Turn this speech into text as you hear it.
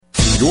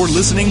You're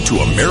listening to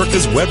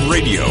America's Web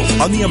Radio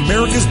on the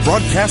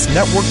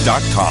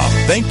AmericasBroadcastNetwork.com.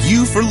 Thank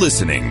you for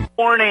listening.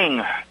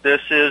 Morning. This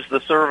is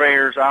the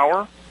Surveyors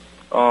Hour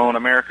on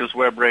America's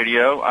Web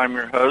Radio. I'm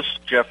your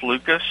host, Jeff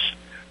Lucas.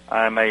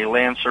 I'm a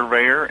land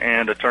surveyor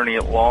and attorney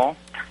at law.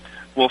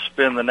 We'll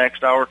spend the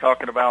next hour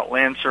talking about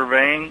land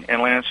surveying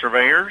and land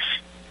surveyors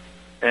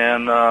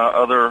and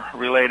other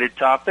related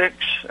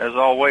topics. As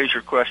always,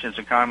 your questions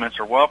and comments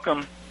are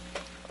welcome.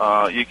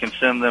 You can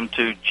send them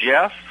to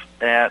Jeff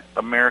at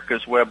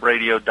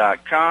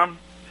americaswebradio.com.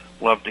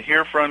 Love to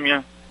hear from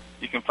you.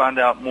 You can find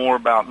out more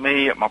about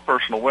me at my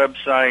personal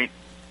website,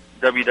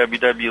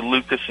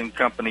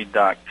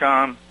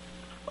 www.lucasandcompany.com.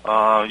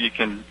 You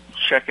can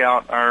check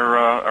out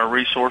our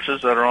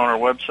resources that are on our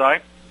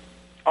website.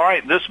 All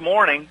right, this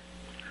morning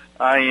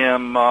I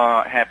am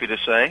happy to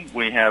say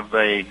we have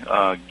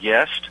a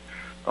guest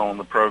on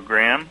the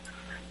program.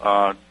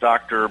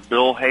 Dr.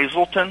 Bill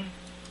Hazelton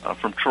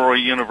from Troy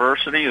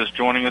University is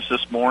joining us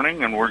this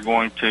morning, and we're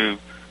going to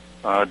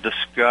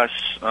discuss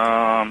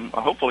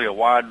hopefully a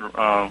wide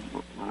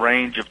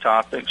range of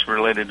topics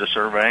related to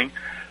surveying.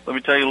 Let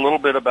me tell you a little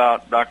bit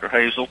about Dr.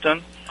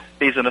 Hazelton.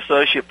 He's an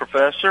associate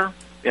professor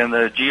in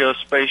the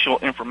Geospatial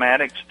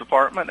Informatics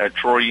Department at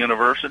Troy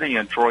University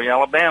in Troy,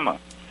 Alabama.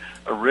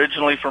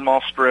 Originally from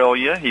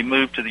Australia, he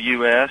moved to the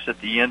U.S.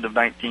 at the end of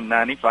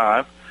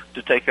 1995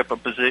 to take up a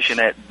position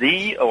at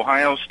The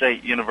Ohio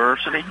State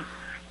University,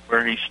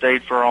 where he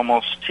stayed for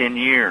almost 10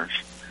 years.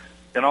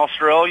 In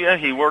Australia,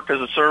 he worked as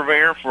a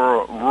surveyor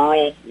for a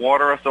rural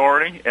water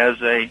authority, as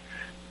a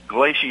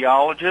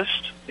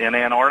glaciologist in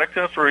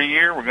Antarctica for a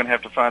year. We're going to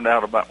have to find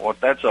out about what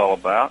that's all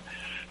about.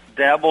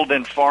 Dabbled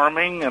in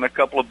farming and a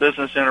couple of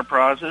business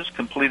enterprises,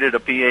 completed a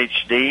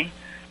PhD,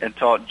 and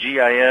taught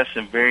GIS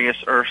and various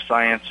earth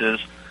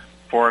sciences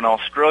for an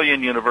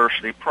Australian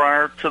university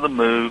prior to the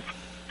move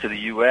to the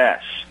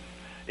U.S.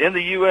 In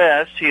the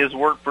U.S., he has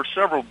worked for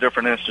several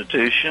different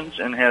institutions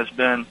and has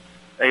been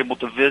able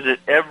to visit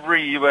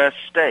every U.S.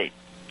 state.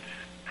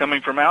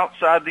 Coming from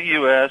outside the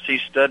U.S., he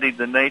studied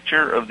the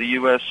nature of the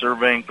U.S.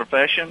 surveying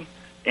profession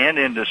and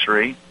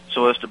industry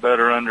so as to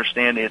better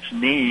understand its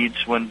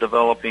needs when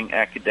developing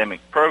academic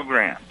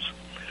programs.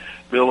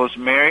 Bill is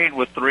married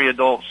with 3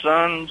 adult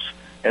sons,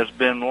 has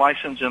been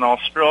licensed in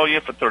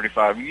Australia for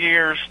 35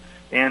 years,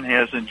 and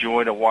has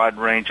enjoyed a wide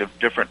range of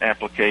different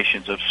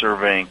applications of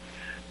surveying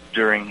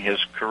during his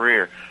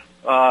career.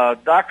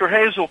 Dr.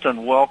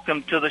 Hazelton,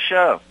 welcome to the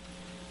show.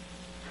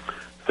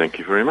 Thank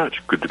you very much.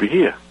 Good to be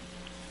here.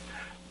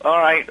 All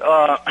right.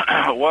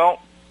 I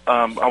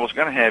was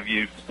going to have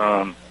you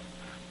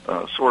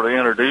sort of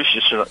introduce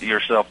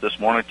yourself this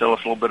morning, tell us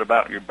a little bit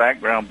about your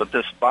background, but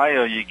this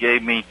bio you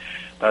gave me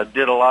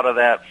did a lot of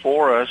that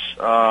for us.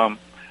 But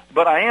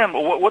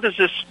what is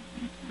this?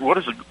 What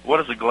is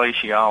a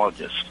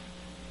glaciologist?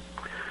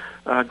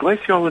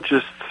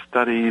 Glaciologists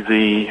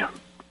study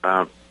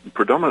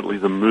predominantly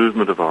the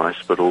movement of ice,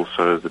 but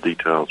also the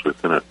details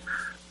within it.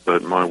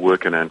 But my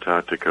work in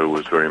Antarctica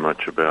was very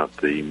much about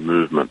the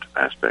movement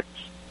aspects.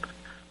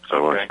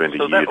 So okay. I spent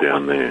a year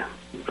down there.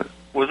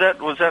 Was that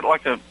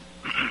like a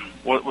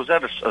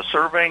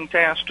surveying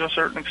task to a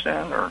certain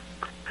extent, or?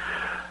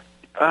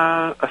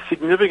 A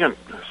significant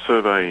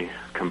survey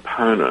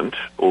component,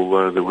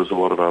 although there was a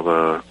lot of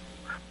other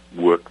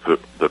work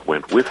that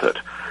went with it,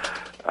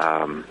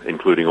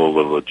 including all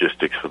the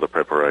logistics for the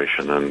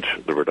preparation and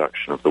the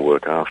reduction of the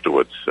work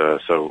afterwards.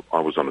 So I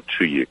was on a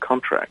 2-year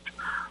contract,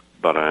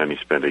 but I only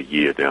spent a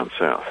year down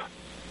south.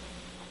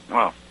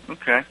 Oh,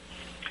 okay.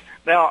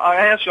 Now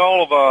I ask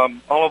all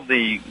of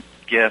the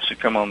guests who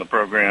come on the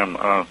program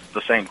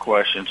the same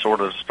question, sort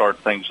of start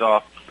things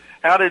off.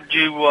 How did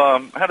you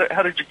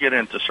get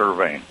into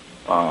surveying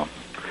to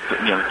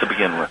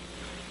begin with?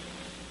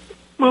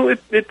 Well,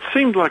 it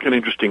seemed like an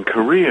interesting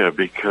career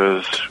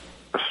because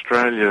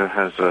Australia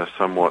has a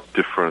somewhat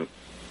different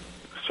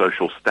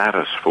social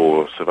status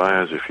for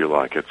surveyors, if you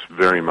like. It's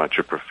very much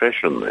a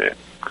profession there,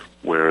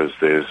 whereas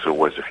there's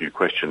always a few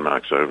question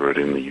marks over it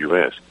in the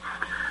US.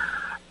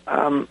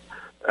 And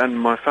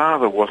my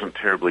father wasn't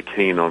terribly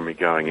keen on me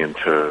going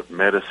into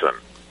medicine,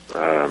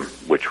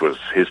 which was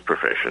his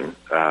profession.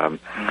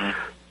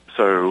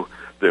 So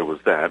there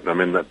was that. I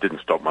mean, that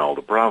didn't stop my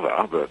older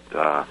brother, but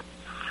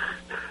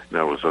that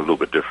was a little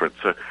bit different.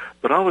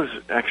 But I was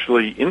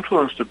actually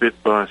influenced a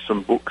bit by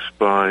some books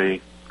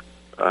by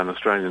an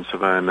Australian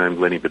surveyor named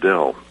Lenny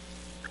Bedell,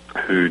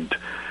 who'd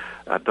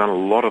done a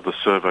lot of the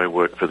survey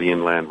work for the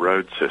inland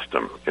road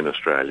system in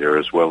Australia,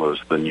 as well as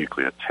the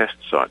nuclear test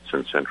sites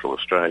in Central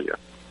Australia.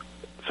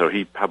 So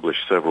he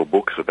published several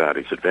books about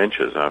his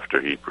adventures after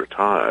he'd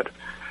retired.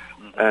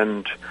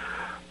 And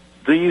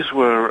these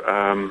were,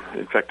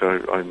 in fact,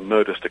 I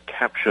noticed a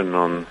caption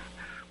on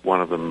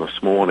one of them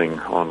this morning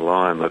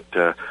online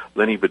that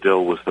Lenny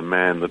Bedell was the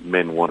man that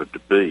men wanted to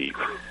be.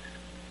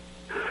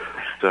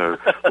 So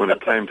when it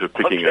came to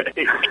picking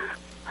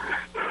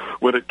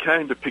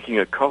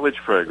a college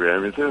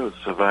program, instead of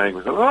surveying,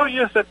 we thought, oh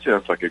yes, that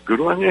sounds like a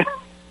good one, yeah.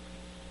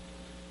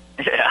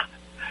 Yeah.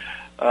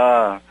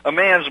 A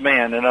man's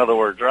man, in other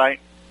words, right?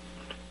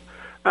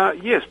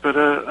 Yes, but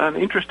an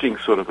interesting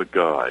sort of a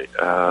guy.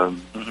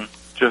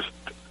 Just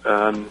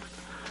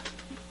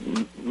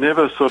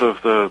never sort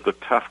of the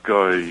tough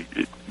guy,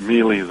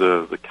 merely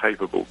the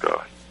capable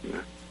guy.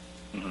 You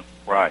know?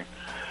 Right.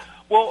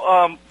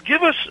 Well,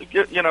 give us,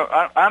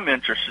 I'm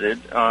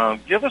interested.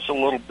 Give us a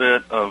little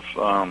bit of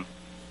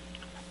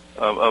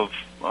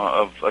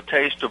a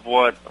taste of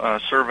what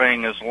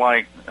surveying is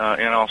like in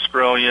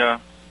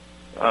Australia.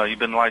 You've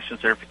been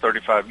licensed there for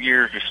 35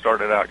 years. You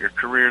started out your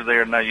career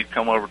there. Now you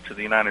come over to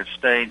the United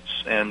States,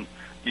 and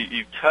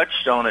you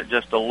touched on it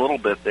just a little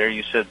bit there.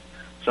 You said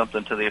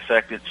something to the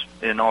effect it's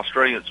in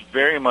Australia it's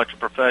very much a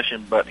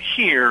profession, but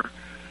here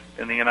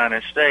in the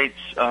United States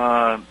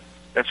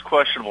that's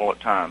questionable at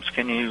times.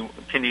 Can you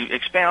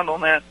expound on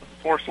that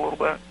for us a little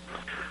bit?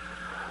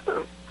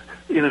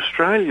 In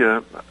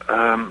Australia,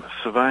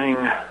 surveying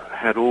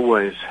had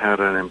always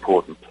had an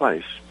important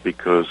place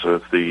because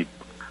of the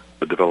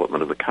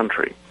development of the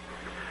country.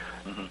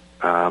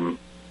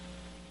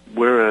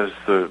 Whereas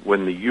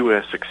when the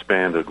U.S.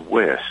 expanded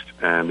west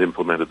and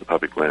implemented the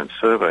public land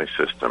survey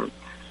system,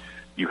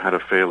 you had a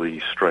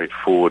fairly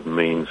straightforward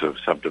means of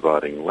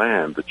subdividing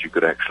land that you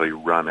could actually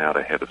run out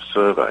ahead of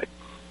survey.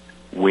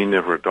 We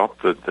never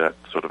adopted that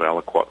sort of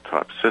aliquot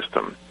type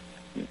system,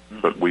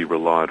 but we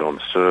relied on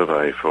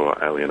survey for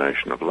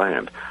alienation of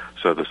land.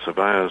 So the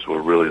surveyors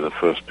were really the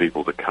first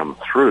people to come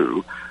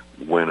through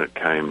when it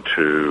came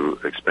to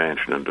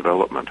expansion and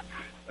development,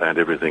 and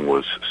everything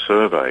was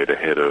surveyed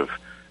ahead of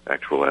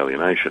actual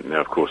alienation.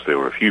 Now, of course, there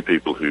were a few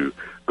people who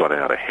got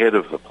out ahead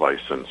of the place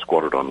and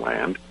squatted on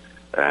land,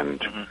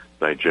 and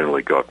they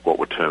generally got what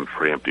were termed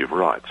preemptive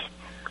rights.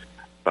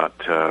 But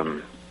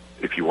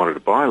if you wanted to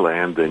buy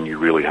land, then you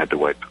really had to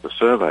wait for the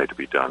survey to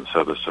be done.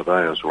 So the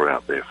surveyors were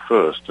out there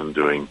first and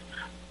doing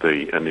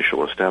the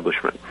initial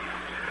establishment.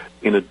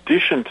 In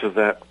addition to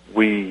that,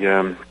 we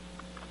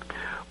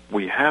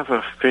have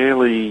a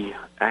fairly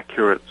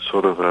accurate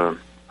sort of a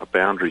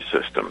boundary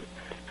system,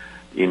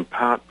 in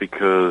part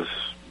because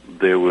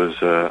there was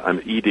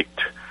an edict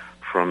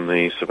from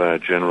the Surveyor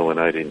General in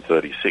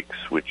 1836,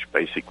 which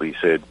basically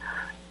said,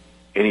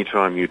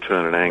 anytime you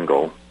turn an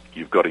angle,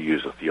 you've got to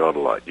use a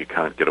theodolite. You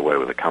can't get away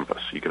with a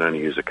compass. You can only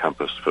use a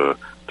compass for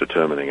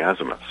determining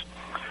azimuths.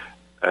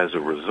 As a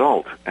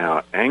result,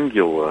 our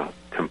angular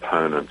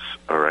components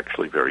are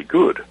actually very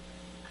good.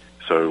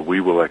 So we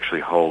will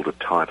actually hold a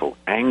title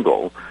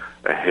angle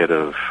ahead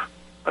of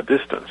a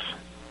distance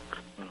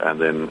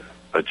and then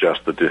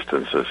adjust the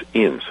distances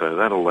in. So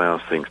that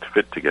allows things to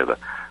fit together.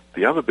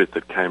 The other bit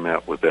that came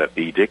out with that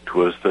edict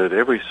was that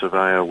every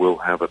surveyor will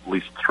have at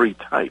least 3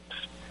 tapes,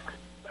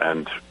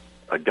 and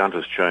a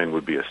gunter's chain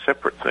would be a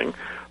separate thing,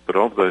 but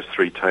of those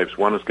 3 tapes,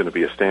 one is going to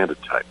be a standard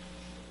tape,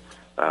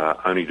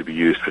 only to be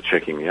used for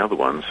checking the other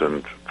ones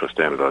and for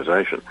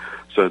standardization.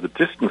 So the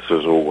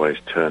distances always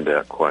turned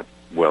out quite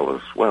well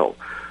as well.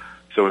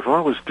 So if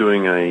I was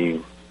doing a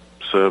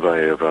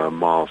survey of a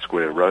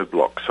mile-square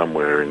roadblock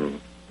somewhere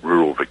in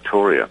rural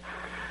Victoria,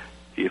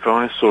 if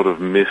I sort of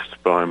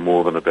missed by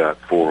more than about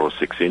 4 or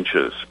 6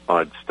 inches,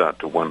 I'd start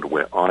to wonder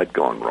where I'd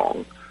gone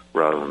wrong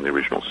rather than the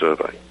original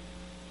survey.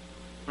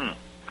 Okay.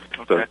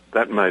 So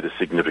that made a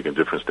significant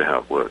difference to how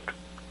it worked.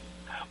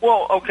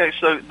 Well, okay,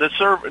 so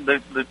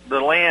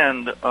the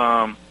land,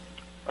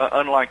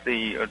 unlike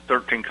the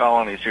 13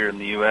 colonies here in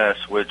the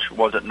U.S., which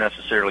wasn't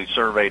necessarily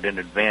surveyed in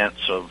advance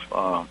of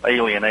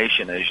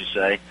alienation, as you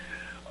say,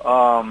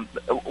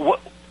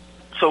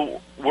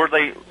 so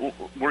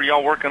were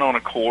y'all working on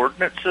a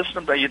coordinate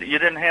system? You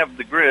didn't have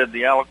the grid,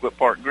 the aliquot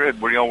part grid.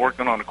 Were y'all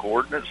working on a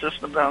coordinate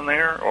system down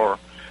there, or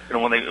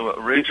when they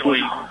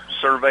originally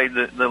surveyed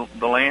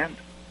the land?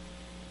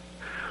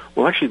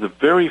 Well, actually, the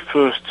very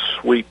first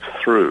sweep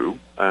through,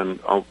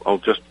 and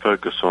I'll just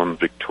focus on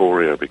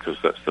Victoria because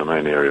that's the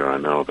main area I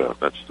know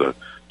about. That's the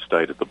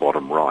state at the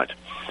bottom right.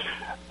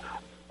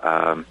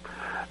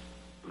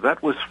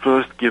 That was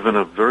first given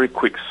a very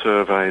quick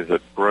survey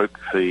that broke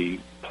the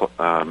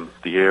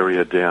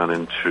area down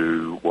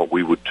into what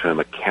we would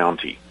term a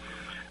county,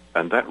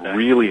 and that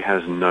really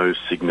has no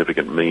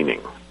significant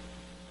meaning.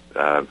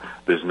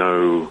 There's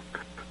no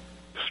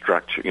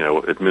structure,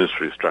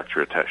 administrative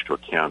structure attached to a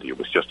county. It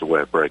was just a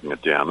way of breaking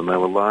it down, and they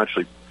were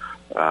largely,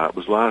 it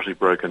was largely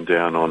broken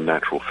down on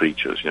natural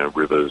features,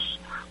 rivers,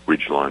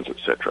 ridgelines,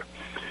 etc.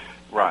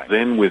 Right.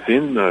 Then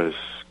within those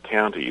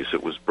counties,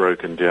 it was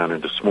broken down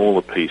into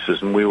smaller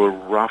pieces, and we were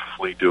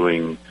roughly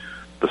doing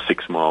the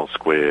 6 mile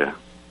square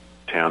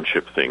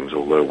township things,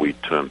 although we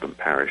termed them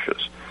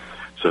parishes.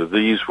 So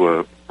these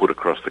were put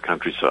across the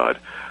countryside,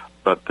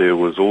 but there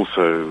was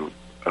also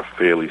a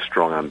fairly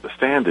strong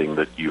understanding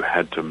that you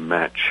had to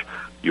match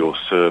your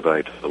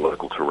survey to the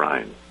local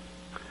terrain.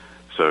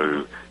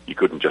 So you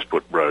couldn't just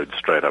put roads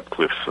straight up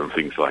cliffs and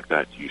things like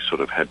that. You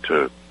sort of had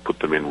to put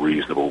them in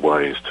reasonable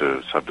ways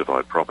to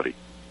subdivide property.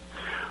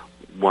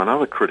 One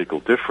other critical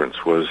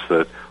difference was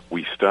that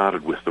we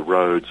started with the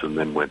roads and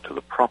then went to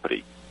the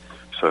property.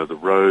 So the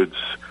roads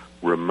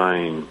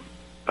remain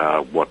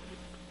what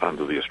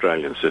under the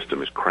Australian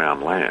system is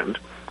Crown land,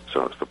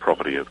 so it's the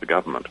property of the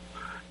government.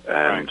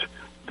 And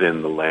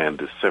then the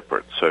land is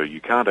separate. So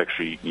you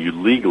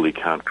legally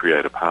can't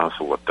create a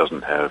parcel that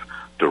doesn't have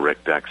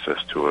direct access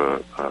to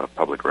a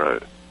public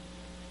road.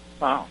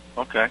 Oh,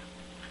 okay.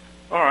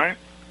 All right.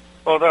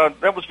 Well,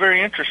 that was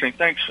very interesting.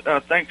 Thanks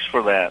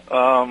for that.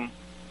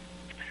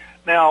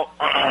 Now,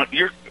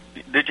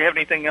 did you have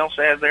anything else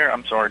to add there?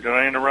 I'm sorry, did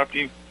I interrupt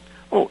you?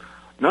 Oh,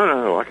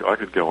 no. I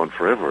could go on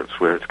forever. It's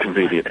where it's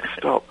convenient to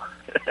stop.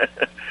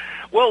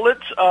 Well,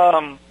 let's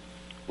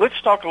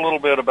talk a little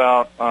bit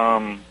about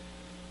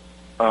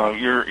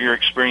your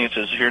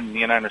experiences here in the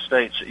United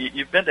States.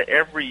 You've been to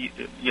every,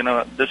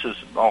 this is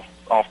off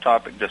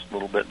topic just a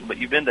little bit, but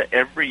you've been to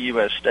every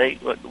U.S.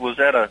 state. Was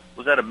that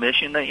a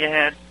mission that you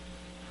had?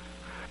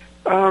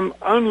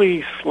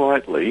 Only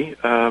slightly.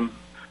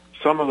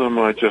 Some of them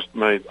I just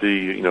made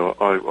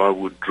I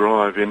would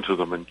drive into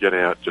them and get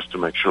out just to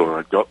make sure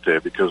I got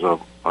there because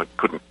I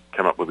couldn't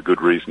come up with a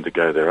good reason to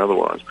go there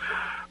otherwise.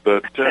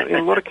 But in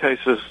a lot of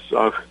cases,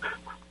 I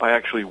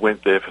actually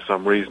went there for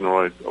some reason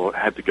or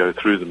had to go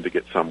through them to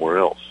get somewhere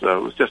else.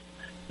 So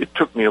it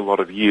took me a lot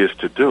of years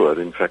to do it.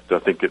 In fact, I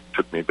think it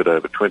took me a bit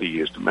over 20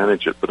 years to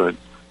manage it. But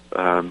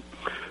and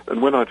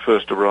when I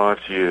first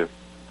arrived here,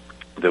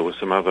 there were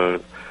some other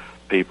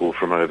people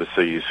from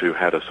overseas who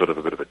had a sort of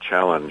a bit of a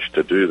challenge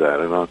to do that,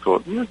 and I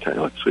thought, okay,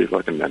 let's see if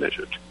I can manage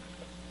it.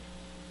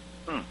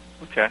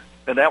 Okay.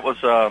 And that was,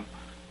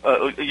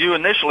 you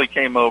initially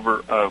came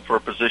over for a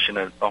position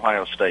at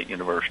Ohio State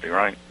University,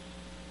 right?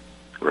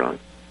 Right.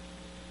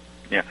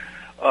 Yeah.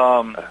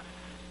 So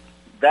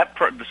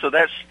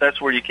that's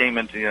where you came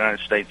into the United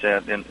States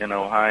at in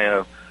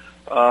Ohio.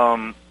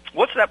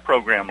 What's that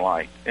program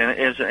like? And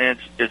is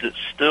it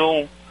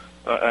still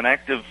an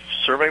active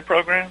survey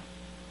program?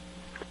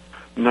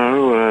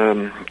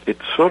 No, it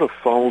sort of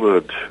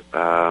folded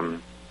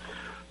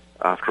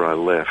after I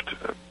left.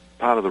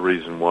 Part of the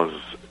reason was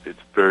it's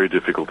very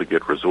difficult to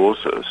get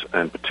resources,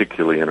 and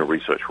particularly in a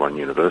Research One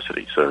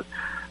university. So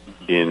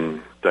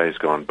in days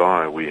gone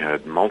by, we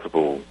had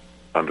multiple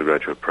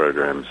undergraduate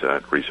programs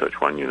at Research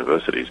One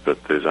universities,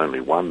 but there's only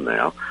one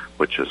now,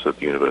 which is at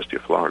the University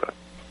of Florida.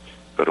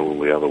 But all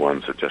the other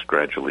ones have just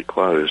gradually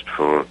closed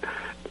for,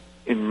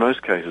 in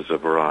most cases, a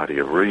variety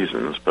of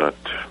reasons, but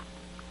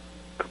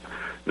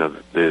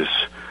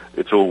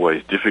it's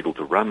always difficult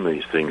to run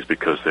these things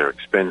because they're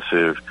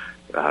expensive.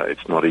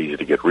 It's not easy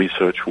to get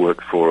research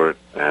work for it,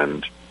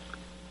 and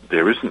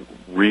there isn't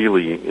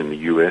really, in the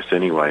U.S.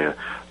 anyway,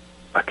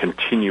 a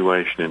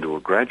continuation into a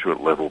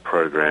graduate level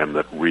program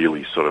that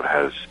really sort of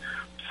has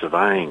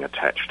surveying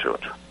attached to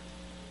it.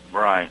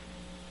 Right.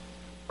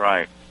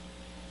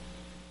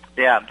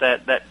 Yeah,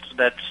 that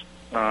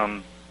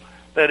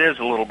is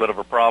a little bit of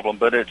a problem,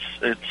 but it's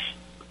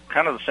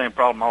kind of the same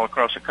problem all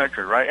across the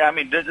country, right? I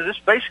mean, this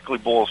basically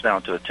boils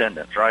down to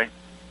attendance, right?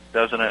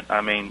 Doesn't it?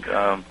 I mean,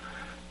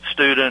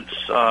 students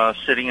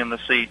sitting in the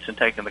seats and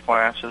taking the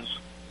classes?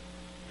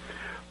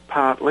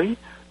 Partly,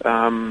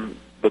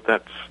 but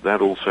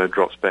that also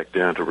drops back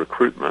down to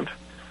recruitment.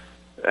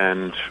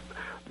 And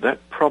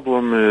that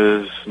problem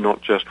is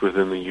not just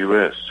within the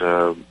U.S.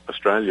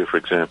 Australia, for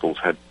example,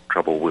 has had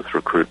trouble with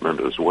recruitment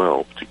as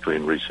well,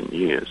 particularly in recent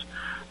years.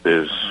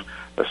 There's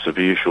a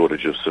severe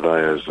shortage of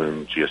surveyors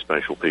and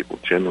geospatial people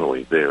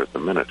generally there at the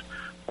minute.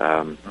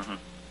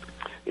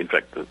 In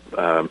fact,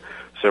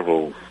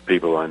 several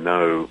people I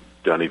know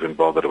don't even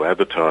bother to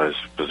advertise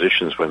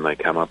positions when they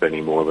come up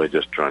anymore. They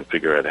just try and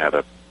figure out how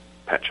to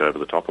patch over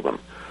the top of them.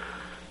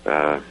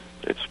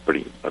 It's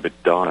a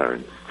bit dire.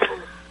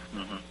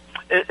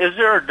 Is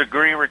there a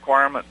degree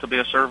requirement to be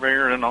a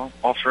surveyor in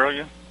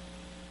Australia?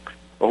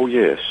 Oh,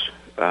 yes.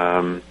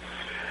 But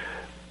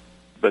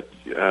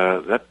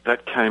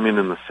that came in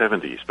the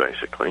 70s,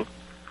 basically.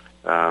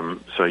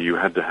 So you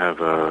had to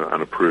have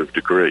an approved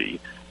degree.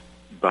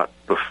 But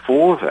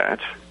before that,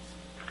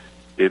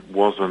 it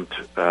wasn't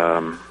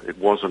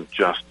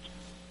just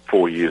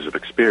 4 years of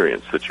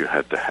experience that you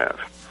had to have.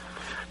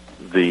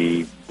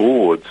 The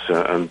boards,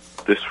 and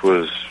this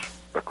was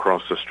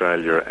across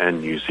Australia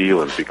and New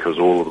Zealand because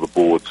all of the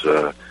boards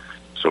are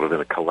sort of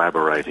in a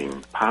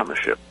collaborating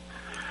partnership,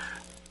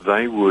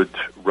 they would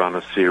run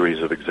a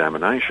series of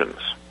examinations.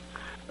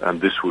 And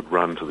this would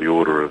run to the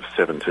order of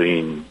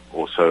 17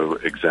 or so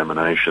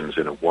examinations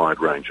in a wide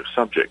range of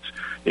subjects,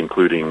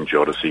 including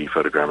geodesy,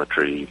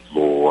 photogrammetry,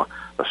 law,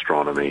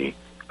 astronomy,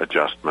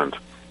 adjustment.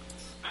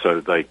 So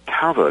they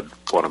covered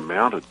what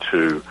amounted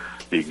to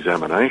the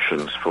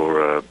examinations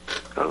for a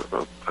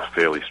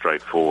fairly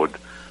straightforward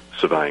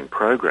surveying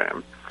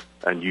program,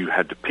 and you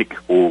had to pick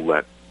all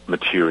that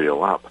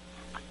material up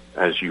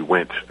as you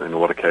went, in a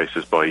lot of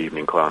cases by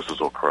evening classes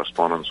or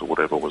correspondence or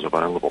whatever was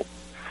available.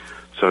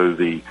 So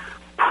the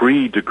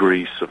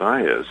pre-degree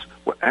surveyors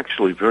were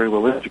actually very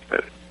well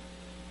educated.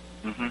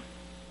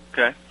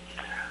 Okay.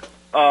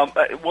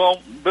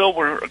 Well, Bill,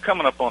 we're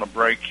coming up on a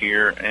break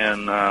here,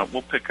 and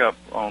we'll pick up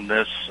on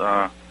this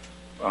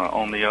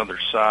on the other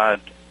side.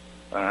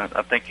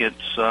 I think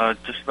it's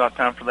just about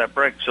time for that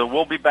break. So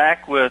we'll be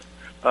back with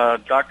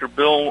Dr.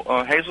 Bill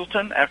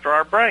Hazelton after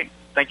our break.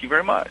 Thank you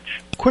very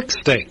much. Quick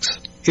Stakes.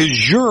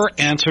 is your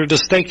answer to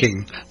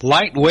staking.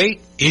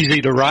 Lightweight,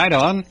 easy to ride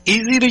on,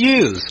 easy to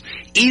use,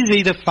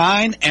 easy to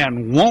find,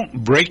 and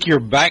won't break your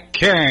back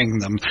carrying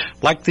them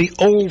like the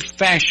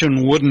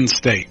old-fashioned wooden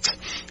stakes.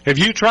 Have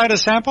you tried a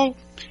sample?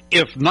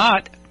 If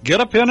not,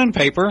 get a pen and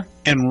paper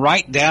and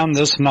write down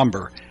this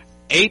number,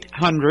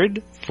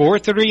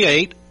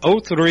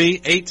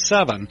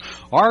 800-438-0387,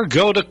 or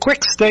go to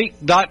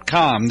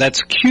quickstake.com,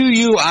 that's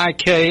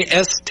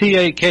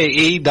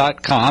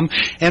QUIKSTAKE.com,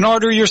 and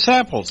order your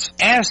samples.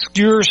 Ask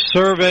your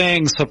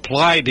surveying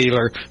supply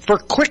dealer for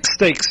Quick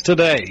Stakes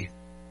today.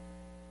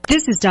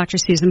 This is Dr.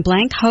 Susan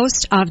Blank,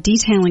 host of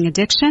Detailing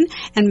Addiction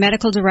and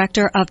medical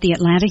director of the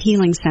Atlanta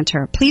Healing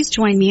Center. Please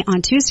join me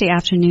on Tuesday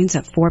afternoons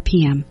at 4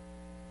 p.m.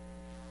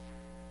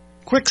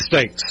 Quick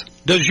Stakes.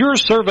 Does your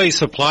survey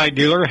supply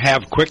dealer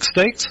have Quick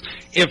Stakes?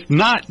 If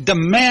not,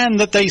 demand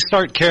that they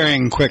start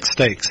carrying Quick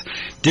Stakes.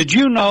 Did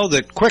you know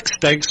that Quick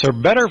Stakes are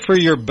better for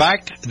your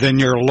back than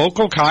your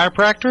local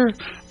chiropractor?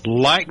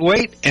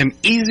 Lightweight and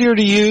easier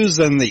to use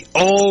than the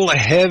old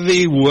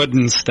heavy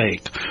wooden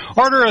stake.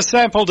 Order a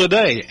sample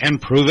today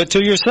and prove it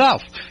to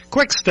yourself.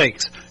 Quick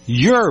Stakes,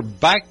 your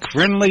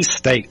back-friendly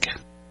stake.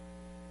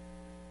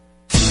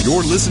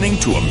 You're listening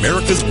to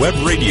America's Web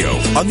Radio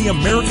on the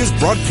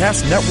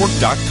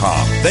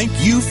AmericasBroadcastNetwork.com. Thank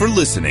you for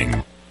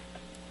listening.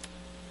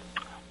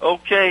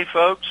 Okay,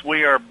 folks,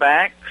 we are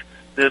back.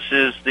 This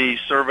is the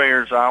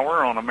Surveyors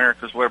Hour on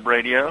America's Web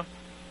Radio.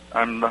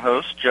 I'm the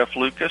host, Jeff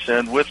Lucas,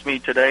 and with me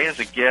today as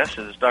a guest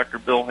is Dr.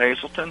 Bill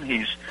Hazelton.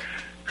 He's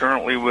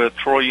currently with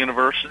Troy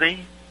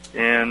University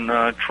in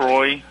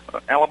Troy,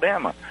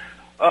 Alabama.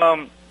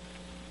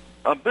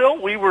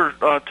 Bill, we were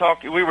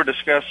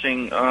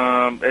discussing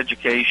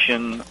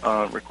education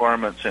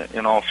requirements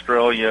in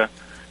Australia,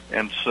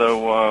 and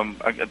so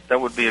that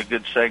would be a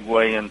good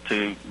segue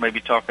into maybe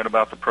talking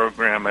about the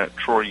program at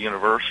Troy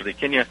University.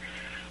 Can you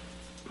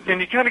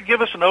kind of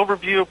give us an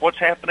overview of what's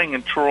happening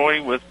in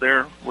Troy with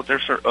their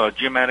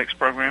geomatics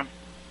program?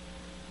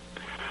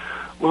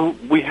 Well,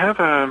 we have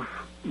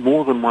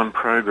more than one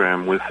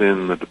program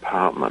within the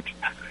department.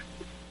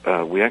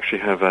 We actually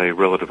have a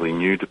relatively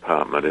new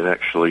department. It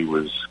actually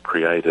was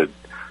created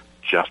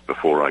just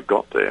before I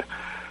got there,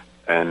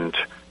 and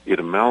it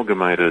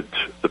amalgamated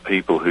the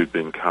people who'd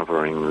been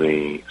covering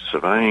the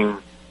surveying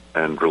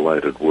and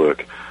related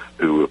work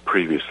who were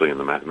previously in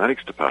the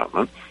mathematics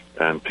department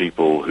and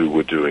people who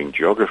were doing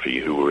geography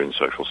who were in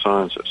social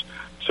sciences.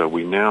 So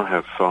we now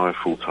have 5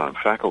 full-time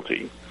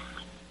faculty,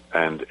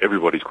 and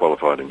everybody's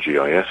qualified in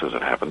GIS as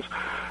it happens,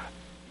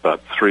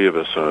 but 3 of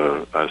us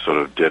are sort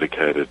of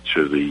dedicated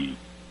to the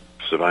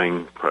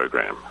surveying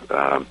program,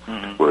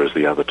 whereas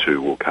the other 2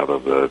 will cover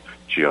the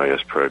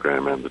GIS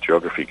program and the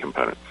geography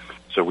component.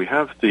 So we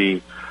have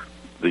the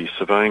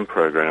surveying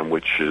program,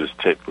 which is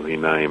technically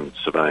named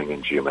Surveying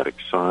and Geomatic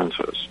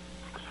Sciences.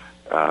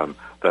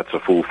 That's a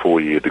full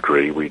 4-year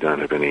degree. We don't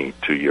have any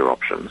 2-year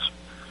options.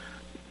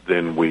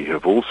 Then we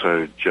have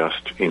also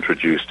just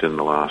introduced in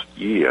the last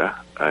year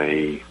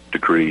a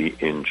degree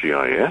in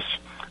GIS.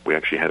 We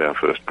actually had our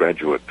first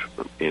graduate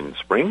in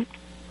spring.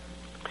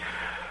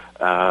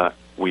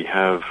 We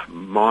have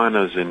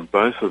minors in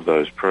both of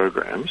those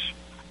programs,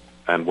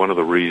 and one of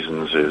the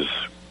reasons is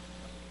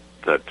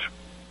that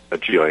a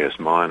GIS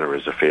minor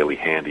is a fairly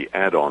handy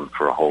add-on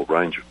for a whole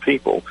range of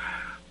people,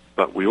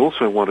 but we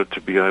also wanted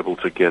to be able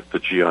to get the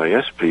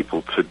GIS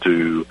people to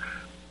do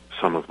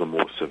some of the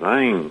more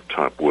surveying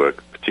type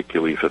work,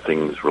 particularly for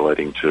things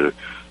relating to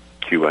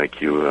QA,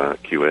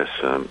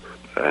 QS,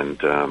 and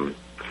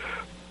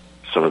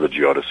some of the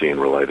geodesy and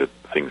related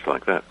things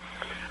like that.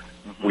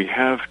 Mm-hmm. We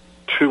have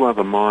 2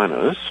 other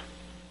minors,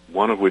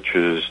 one of which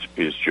is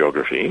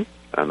geography,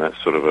 and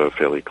that's sort of a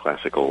fairly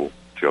classical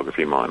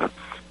geography minor.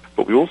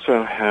 But we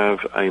also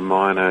have a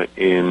minor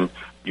in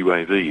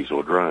UAVs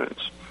or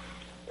drones,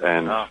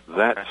 and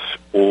that's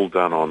all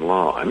done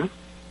online,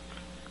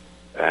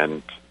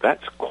 and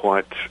that's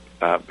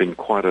been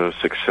quite a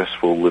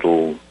successful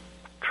little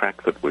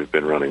track that we've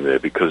been running there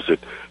because it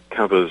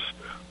covers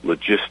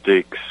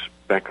logistics,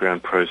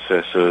 background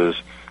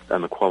processes,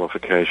 and the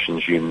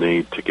qualifications you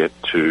need to get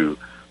to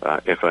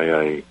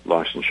FAA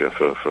licensure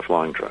for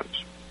flying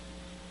drones.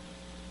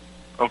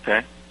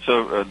 Okay,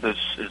 so this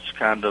is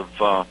kind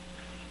of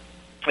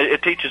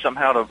it teaches them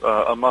how to,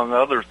 among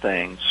other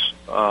things,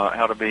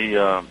 how to be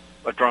a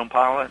drone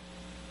pilot,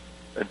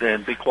 and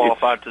then be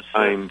qualified to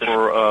sit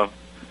for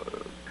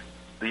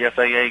the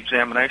FAA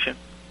examination.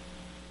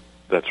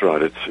 That's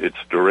right. It's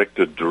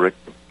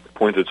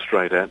pointed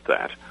straight at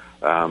that,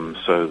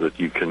 so that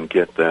you can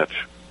get that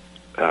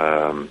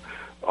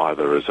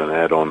either as an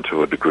add-on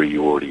to a degree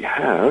you already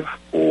have,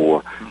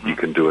 or you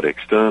can do it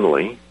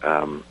externally.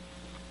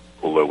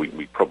 Although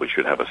we probably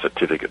should have a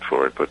certificate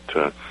for it, but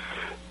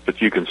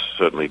you can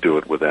certainly do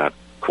it without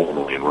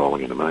formally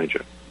enrolling in a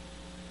major.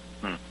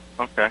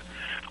 Okay.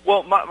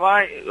 Well,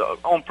 my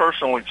own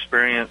personal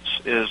experience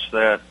is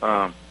that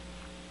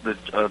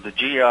the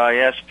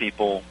GIS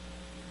people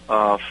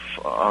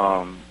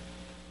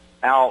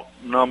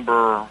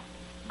outnumber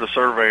the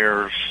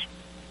surveyors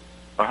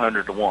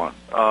 100 to 1.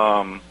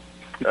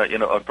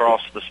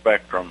 across the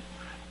spectrum.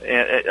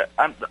 And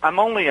I'm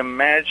only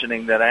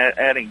imagining that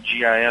adding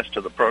GIS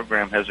to the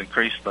program has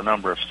increased the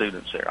number of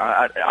students there.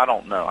 I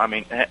don't know. I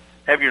mean,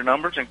 have your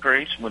numbers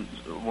increased when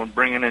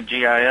bringing in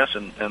GIS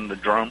and the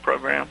drone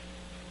program?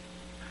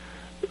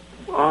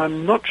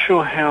 I'm not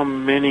sure how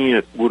many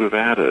it would have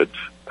added.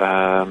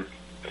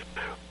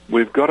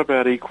 We've got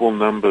about equal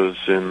numbers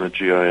in the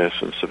GIS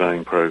and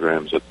surveying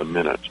programs at the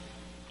minute,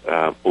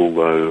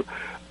 although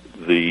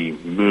the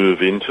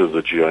move into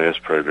the GIS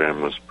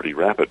program was pretty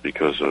rapid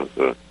because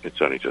of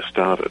it's only just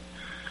started.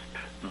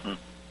 Mm-hmm.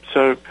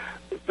 So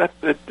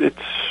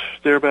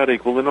they're about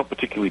equal. They're not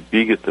particularly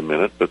big at the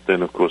minute, but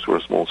then of course we're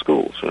a small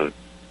school. So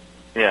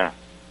yeah,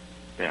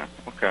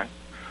 okay,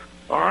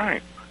 all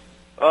right.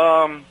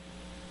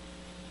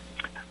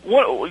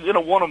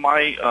 One of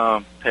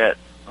my pet,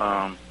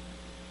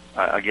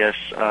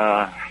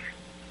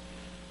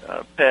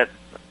 pet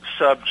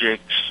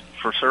subjects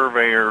for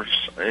surveyors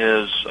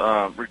is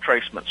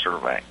retracement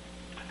surveying,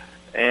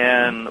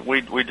 and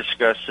we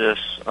discussed this,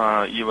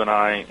 you and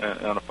I,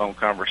 in a phone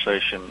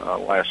conversation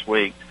last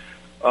week.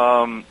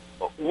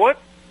 What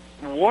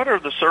are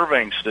the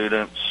surveying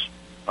students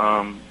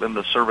in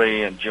the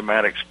survey and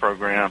geomatics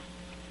program,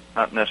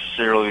 not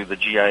necessarily the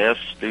GIS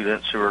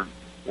students who are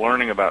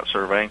learning about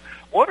surveying?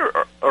 What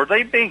are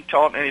they being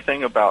taught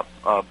anything about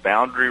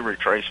boundary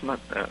retracement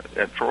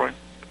at Troy?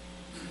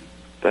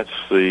 That's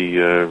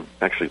the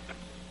actually,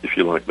 if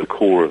you like, the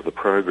core of the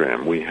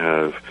program. We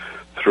have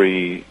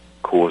 3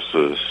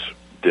 courses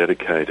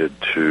dedicated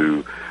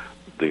to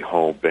the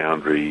whole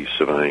boundary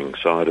surveying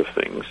side of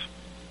things.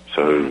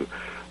 So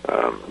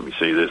you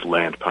see there's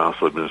land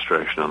parcel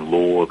administration and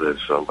law,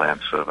 there's land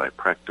survey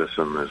practice,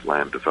 and there's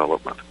land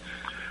development.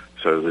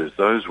 So there's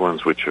those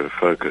ones which are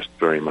focused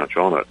very much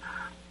on it.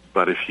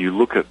 But if you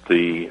look at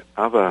the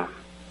other,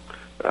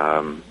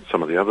 some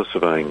of the other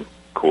surveying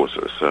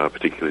courses,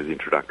 particularly the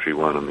introductory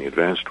one and the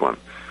advanced one,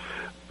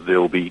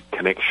 there'll be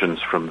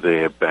connections from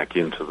there back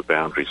into the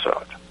boundary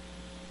side.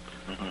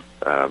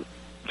 Mm-hmm.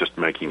 Just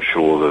making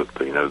sure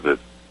that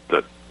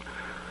that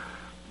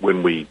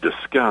when we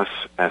discuss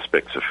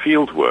aspects of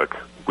field work,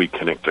 we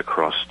connect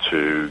across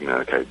to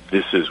okay,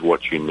 this is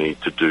what you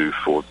need to do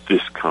for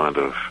this kind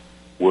of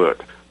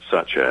work,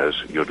 such as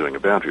you're doing a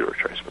boundary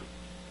retracement.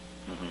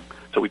 Mm-hmm.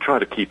 So we try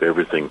to keep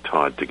everything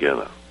tied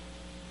together.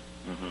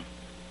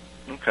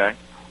 Mm-hmm. Okay.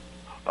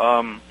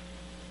 All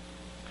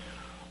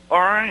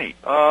right.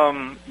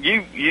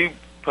 You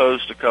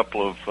posed a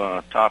couple of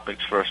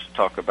topics for us to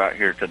talk about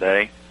here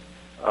today.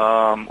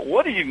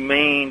 What do you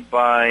mean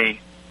by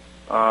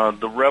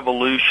the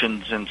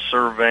revolutions in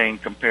surveying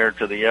compared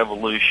to the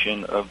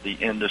evolution of the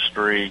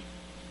industry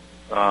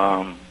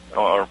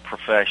or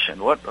profession?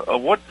 What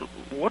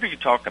are you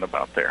talking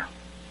about there?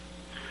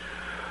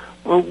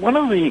 Well, one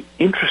of the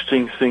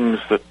interesting things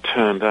that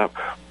turned up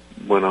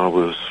when I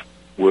was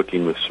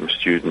working with some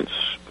students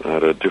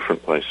at a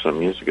different place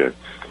some years ago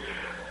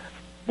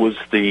was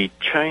the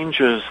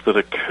changes that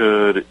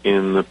occurred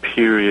in the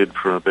period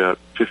from about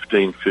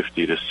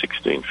 1550 to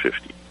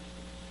 1650.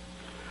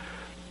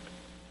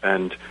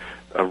 And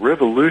a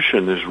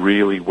revolution is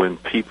really when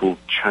people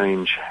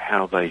change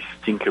how they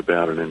think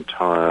about an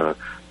entire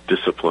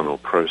discipline or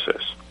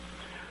process.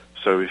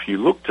 So if you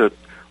looked at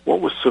what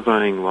was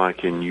surveying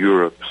like in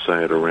Europe,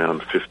 say at around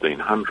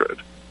 1500,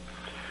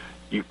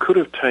 you could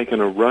have taken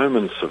a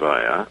Roman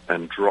surveyor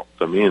and dropped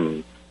them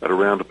in at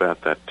around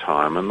about that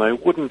time, and they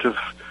wouldn't have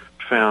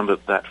found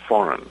it that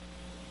foreign.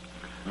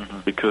 Mm-hmm.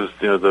 Because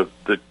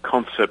the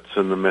concepts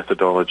and the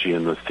methodology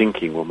and the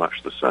thinking were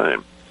much the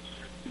same.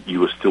 You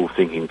were still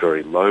thinking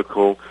very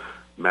local,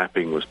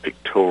 mapping was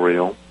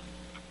pictorial,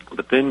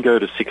 but then go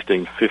to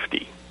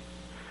 1650,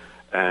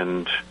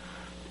 and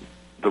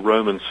the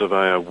Roman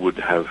surveyor would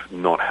have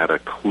not had a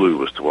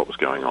clue as to what was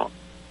going on.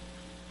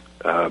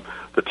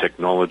 The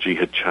technology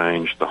had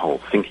changed, the whole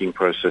thinking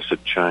process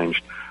had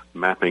changed,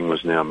 mapping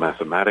was now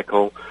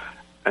mathematical,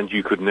 and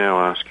you could now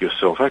ask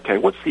yourself, okay,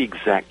 what's the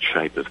exact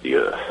shape of the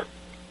Earth?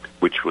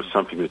 Which was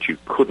something that you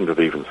couldn't have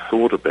even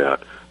thought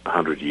about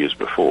 100 years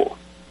before.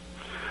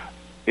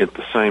 At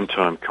the same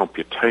time,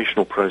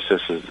 computational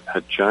processes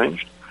had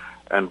changed,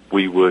 and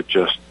we were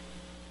just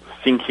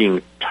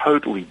thinking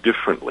totally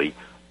differently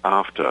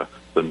after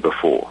than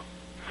before.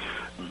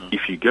 Mm-hmm.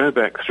 If you go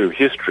back through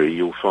history,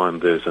 you'll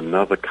find there's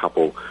another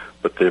couple,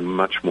 but they're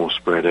much more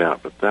spread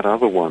out. But that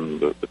other one,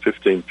 the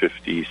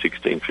 1550,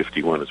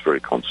 1651, is very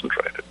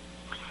concentrated.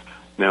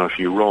 Now, if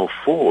you roll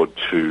forward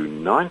to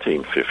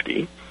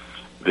 1950,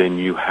 then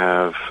you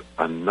have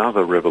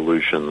another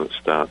revolution that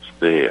starts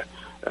there,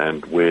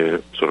 and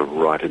we're sort of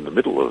right in the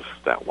middle of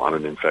that one.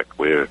 And in fact,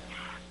 we're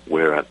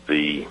at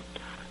the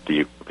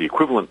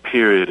equivalent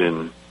period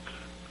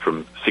from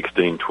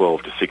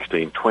 1612 to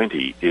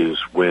 1620 is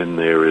when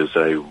there is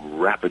a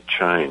rapid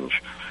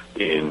change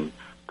in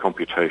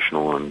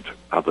computational and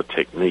other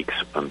techniques,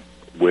 and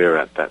we're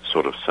at that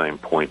sort of same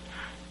point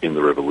in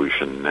the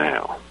revolution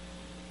now.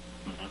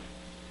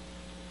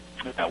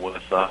 Mm-hmm. Yeah,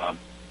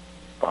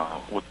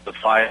 with the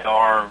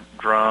FIR,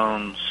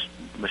 drones,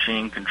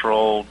 machine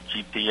control,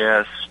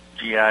 GPS,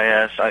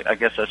 GIS. I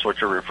guess that's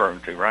what you're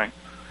referring to, right?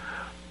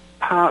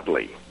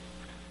 Partly.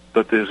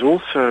 But there's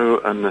also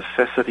a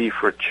necessity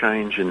for a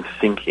change in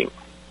thinking,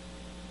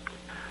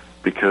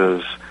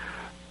 because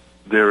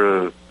there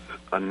are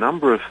a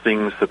number of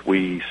things that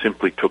we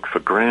simply took for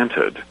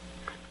granted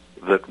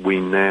that we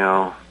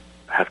now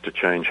have to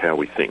change how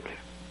we think.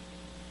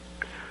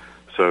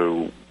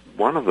 So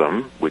one of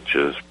them, which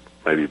is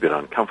maybe a bit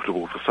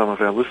uncomfortable for some of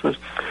our listeners,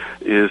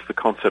 is the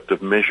concept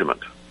of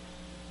measurement.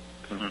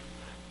 Mm-hmm.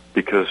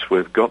 Because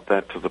we've got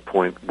that to the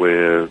point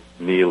where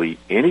nearly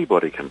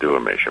anybody can do a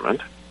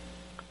measurement,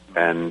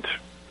 and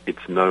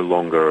it's no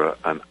longer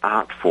an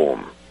art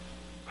form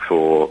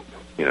for,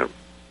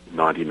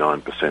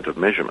 99% of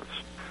measurements.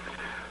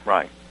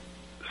 Right.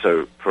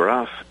 So for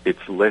us,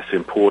 it's less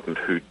important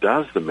who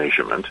does the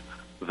measurement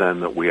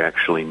than that we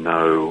actually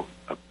know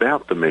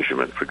about the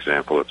measurement, for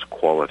example, its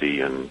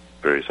quality and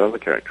various other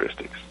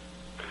characteristics.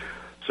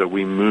 So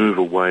we move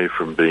away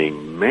from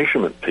being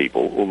measurement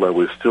people, although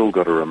we've still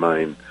got to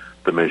remain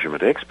the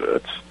measurement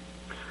experts,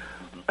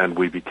 and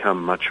we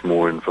become much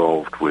more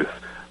involved with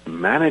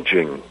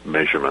managing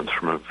measurements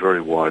from a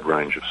very wide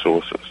range of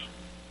sources.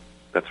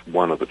 That's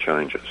one of the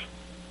changes.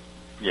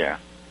 Yeah.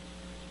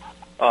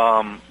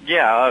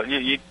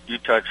 You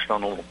touched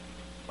on a little,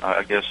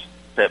 I guess,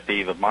 pet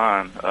peeve of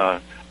mine.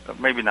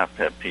 Maybe not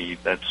pet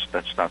peeve.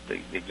 That's not the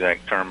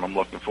exact term I'm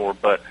looking for.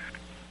 But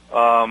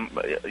I've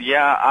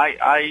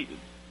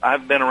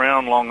been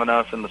around long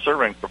enough in the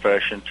surveying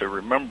profession to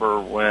remember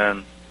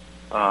when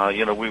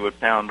we would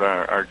pound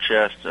our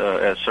chest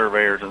as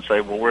surveyors and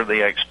say, well, we're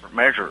the expert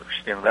measurers.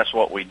 That's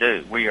what we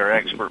do. We are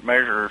expert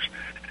measurers.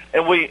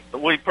 And we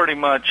pretty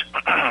much,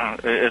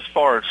 as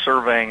far as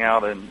surveying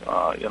out in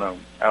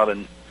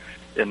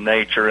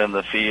nature, in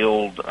the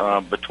field,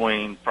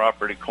 between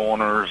property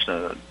corners,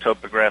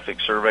 topographic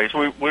surveys,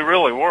 we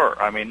really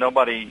were. I mean,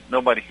 nobody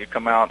could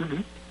come out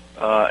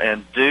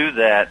and do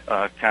that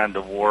kind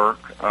of work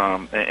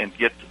and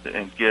get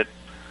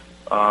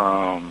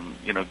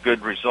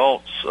good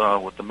results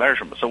with the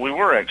measurement. So we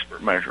were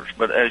expert measurers.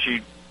 But as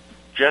you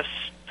just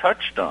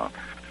touched on,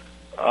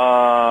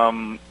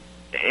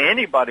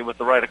 anybody with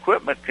the right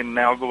equipment can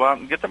now go out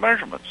and get the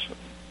measurements.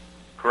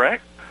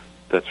 Correct?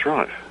 That's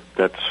right.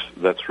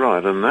 That's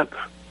right, and that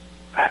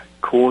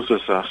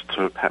causes us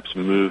to perhaps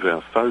move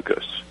our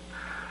focus.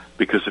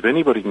 Because if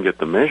anybody can get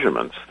the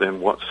measurements,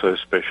 then what's so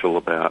special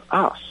about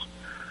us?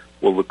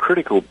 Well, the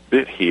critical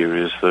bit here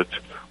is that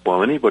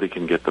while anybody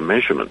can get the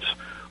measurements,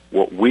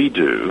 what we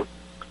do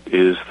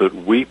is that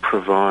we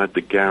provide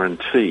the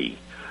guarantee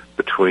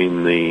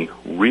between the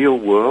real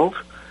world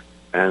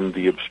and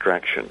the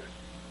abstraction.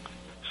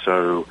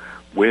 So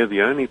we're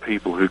the only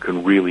people who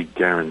can really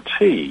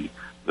guarantee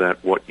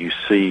that what you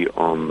see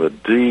on the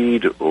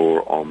deed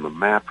or on the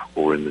map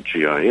or in the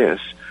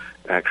GIS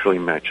actually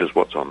matches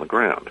what's on the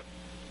ground.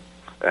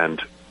 And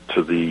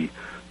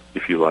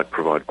if you like,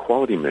 provide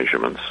quality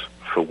measurements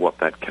for what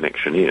that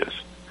connection is.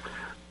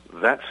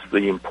 That's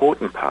the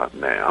important part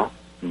now,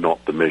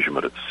 not the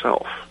measurement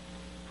itself.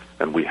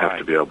 And we have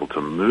to be able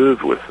to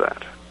move with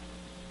that.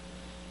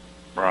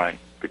 Right.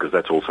 Because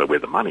that's also where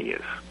the money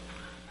is.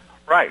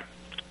 Right.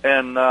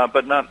 And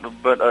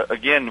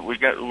again,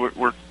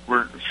 we're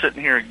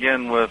sitting here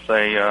again with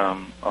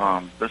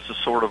this is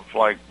sort of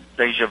like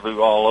deja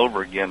vu all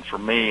over again for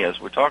me as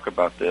we talk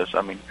about this.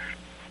 I mean,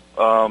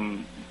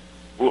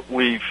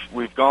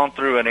 we've gone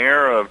through an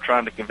era of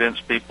trying to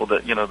convince people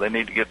that they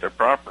need to get their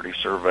property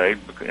surveyed,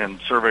 and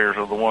surveyors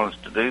are the ones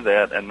to do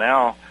that. And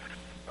now,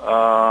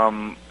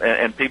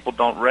 and people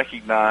don't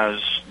recognize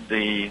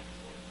the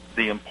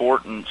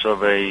importance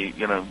of a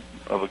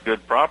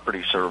good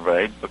property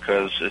survey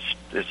because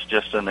it's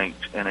just an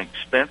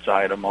expense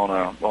item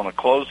on a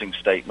closing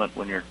statement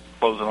when you're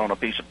closing on a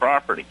piece of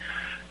property.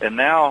 And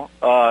now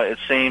it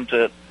seems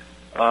that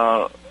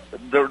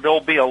there'll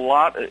be a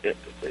lot.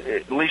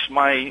 At least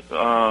my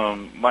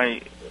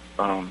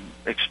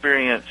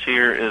experience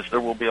here is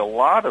there will be a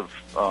lot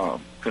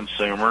of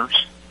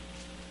consumers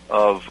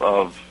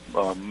of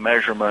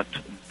measurement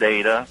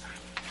data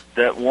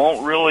that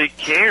won't really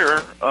care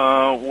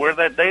where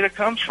that data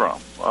comes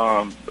from.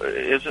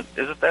 Is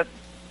it that?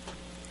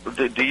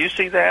 Do you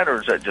see that,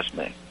 or is that just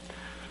me?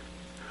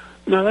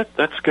 No,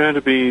 that's going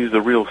to be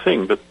the real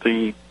thing. But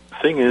the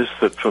thing is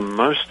that for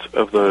most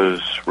of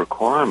those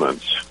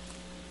requirements,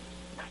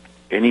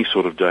 any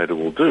sort of data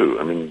will do.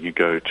 I mean, you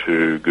go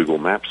to Google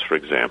Maps, for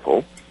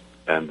example,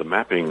 and the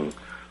mapping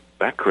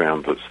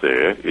background that's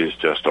there is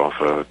just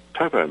off a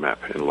topo map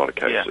in a lot of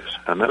cases.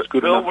 Yeah. And that's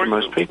good enough for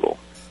most people.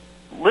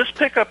 Let's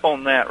pick up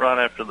on that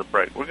right after the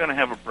break. We're going to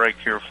have a break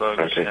here,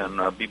 folks,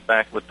 and be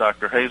back with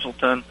Dr.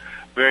 Hazelton.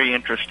 Very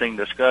interesting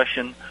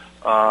discussion.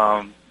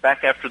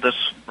 Back after this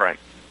break.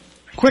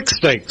 Quick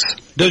Stakes.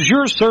 Does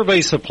your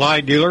survey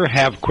supply dealer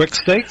have Quick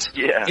Stakes?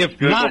 Yeah.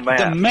 If not,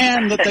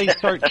 demand that they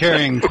start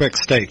carrying Quick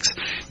Stakes.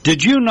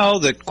 Did you know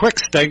that Quick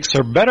Stakes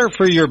are better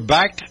for your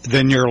back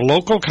than your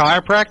local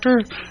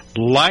chiropractor?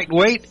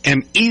 Lightweight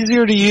and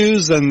easier to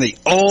use than the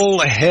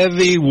old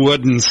heavy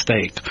wooden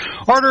stake.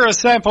 Order a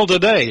sample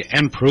today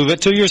and prove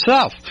it to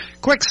yourself.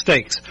 Quick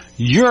Stakes.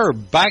 your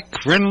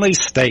back-friendly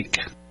steak.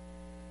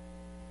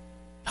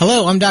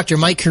 Hello, I'm Dr.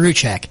 Mike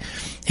Karuchak.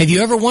 Have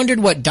you ever wondered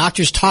what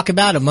doctors talk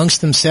about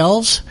amongst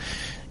themselves?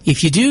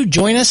 If you do,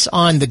 join us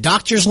on the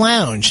Doctor's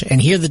Lounge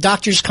and hear the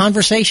doctors'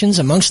 conversations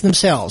amongst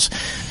themselves.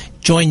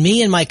 Join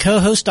me and my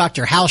co-host,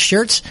 Dr. Hal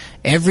Schertz,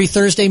 every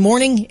Thursday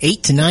morning,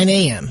 8 to 9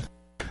 a.m.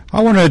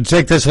 I want to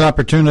take this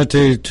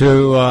opportunity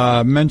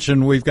to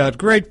mention we've got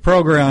great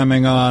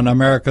programming on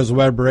America's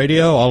Web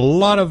Radio, a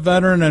lot of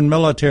veteran and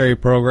military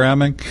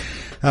programming,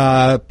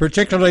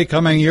 particularly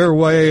coming your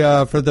way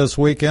for this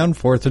weekend,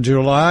 4th of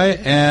July,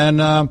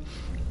 and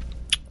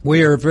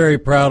we are very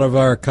proud of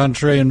our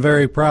country and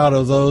very proud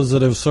of those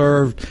that have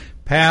served,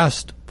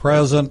 past,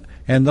 present,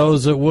 and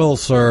those that will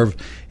serve.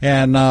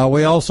 And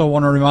we also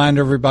want to remind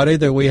everybody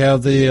that we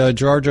have the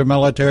Georgia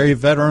Military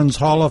Veterans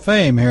Hall of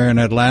Fame here in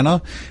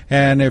Atlanta.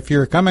 And if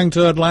you're coming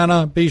to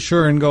Atlanta, be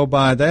sure and go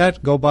by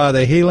that. Go by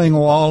the Healing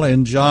Wall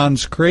in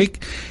Johns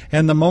Creek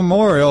and the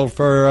Memorial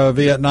for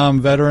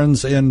Vietnam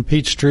Veterans in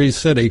Peachtree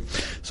City.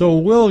 So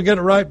we'll get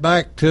right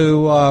back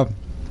to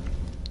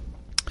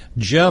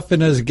Jeff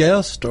and his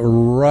guest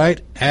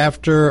right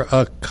after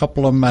a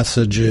couple of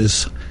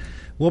messages.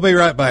 We'll be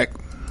right back.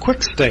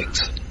 Quick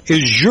Stakes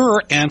is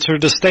your answer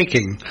to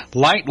staking.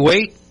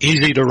 Lightweight,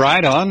 easy to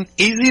ride on,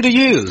 easy to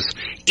use,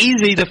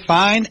 easy to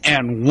find,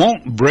 and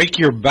won't break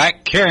your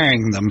back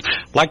carrying them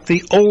like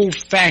the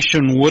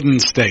old-fashioned wooden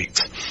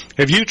stakes.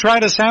 Have you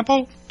tried a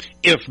sample?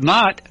 If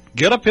not,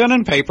 get a pen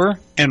and paper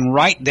and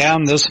write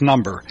down this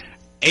number,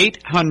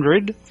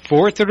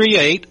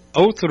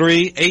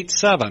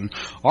 800-438-0387,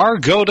 or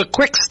go to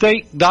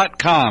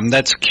quickstake.com.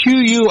 That's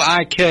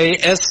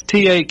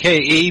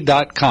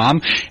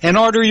QUIKSTAKE.com and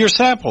order your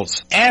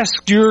samples.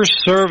 Ask your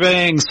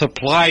surveying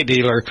supply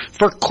dealer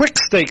for Quick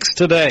Stakes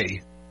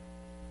today.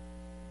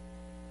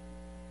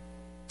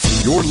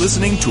 You're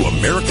listening to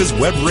America's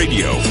Web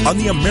Radio on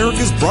the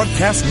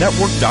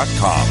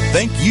AmericasBroadcastNetwork.com.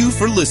 Thank you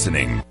for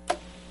listening.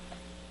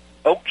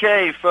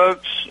 Okay,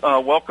 folks,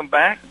 welcome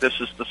back. This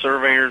is the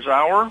Surveyors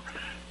Hour,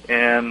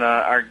 and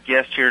our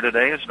guest here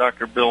today is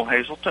Dr. Bill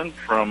Hazelton,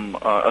 from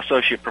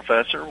Associate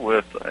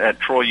Professor at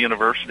Troy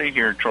University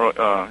here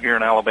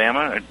in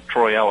Alabama, at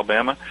Troy,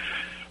 Alabama.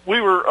 We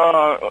were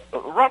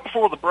right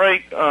before the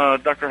break,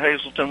 Dr.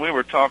 Hazelton. We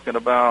were talking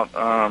about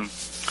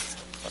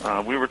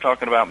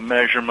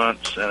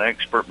measurements and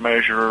expert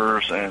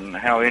measurers, and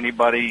how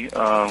anybody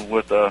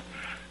with the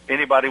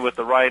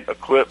right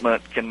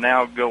equipment can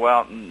now go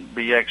out and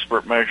be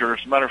expert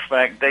measurers. As a matter of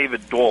fact,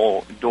 David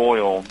Doyle. Do you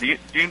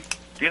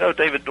know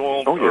David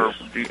Doyle? Oh, yes.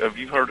 Have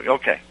you heard?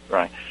 Okay,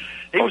 right.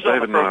 He was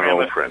David on the program. And I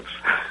are old friends.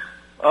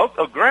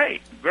 Oh,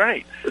 great.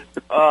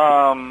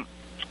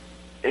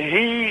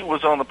 He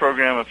was on the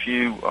program a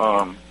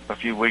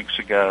few weeks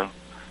ago,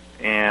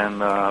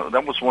 and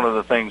that was one of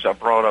the things I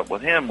brought up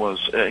with him. Was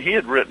he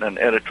had written an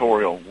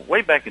editorial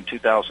way back in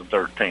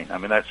 2013. I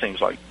mean, that seems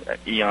like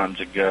eons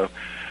ago.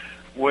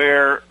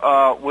 Where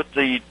with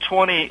the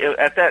 20,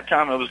 at that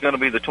time it was going to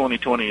be the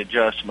 2020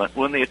 adjustment.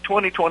 When the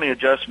 2020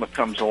 adjustment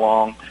comes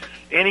along,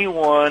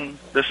 anyone,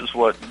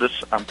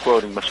 I'm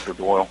quoting Mr.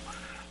 Doyle,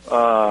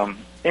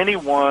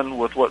 anyone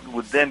with what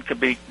would then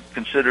could be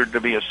considered to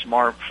be a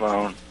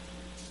smartphone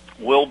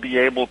will be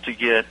able to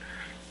get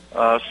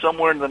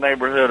somewhere in the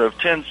neighborhood of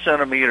 10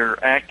 centimeter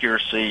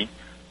accuracy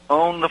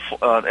on the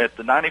at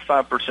the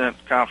 95%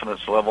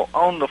 confidence level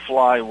on the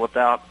fly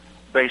without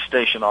base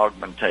station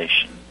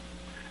augmentation.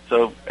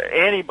 So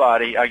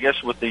anybody, I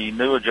guess, with the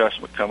new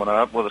adjustment coming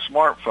up with a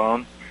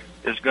smartphone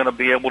is going to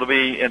be able to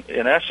be,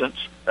 in essence,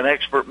 an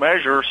expert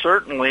measurer,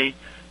 certainly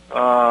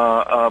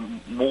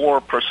more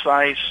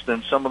precise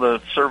than some of the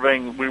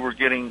surveying we were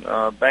getting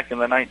back in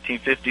the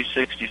 1950s,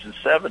 60s, and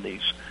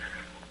 70s.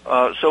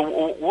 So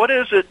what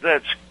is it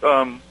that's,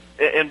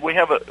 and we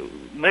have a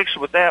mixed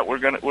with that, we're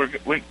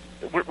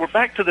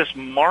back to this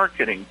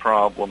marketing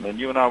problem, and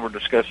you and I were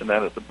discussing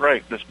that at the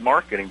break, this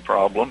marketing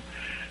problem,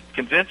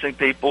 convincing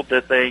people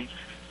that they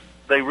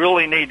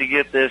really need to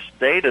get this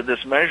data,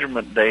 this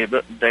measurement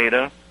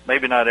data.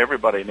 Maybe not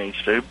everybody needs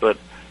to, but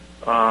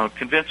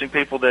convincing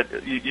people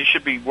that you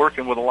should be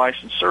working with a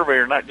licensed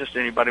surveyor, not just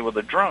anybody with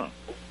a drone.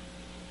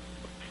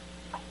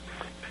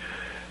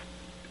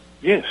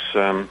 Yes,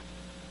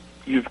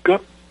 you've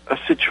got a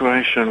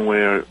situation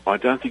where I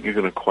don't think you're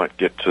going to quite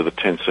get to the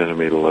 10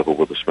 centimeter level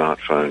with a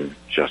smartphone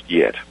just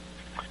yet.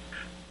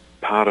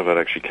 Part of it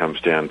actually comes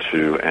down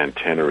to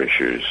antenna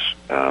issues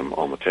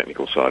on the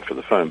technical side for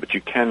the phone, but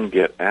you can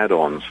get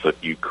add-ons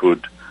that you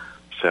could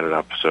set it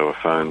up so a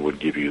phone would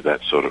give you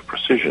that sort of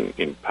precision,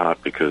 in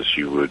part because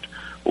you would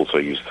also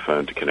use the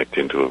phone to connect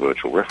into a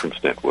virtual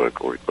reference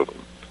network or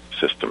equivalent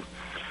system.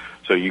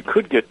 So you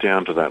could get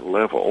down to that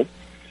level,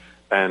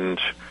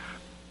 and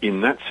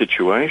in that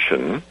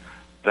situation,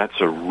 that's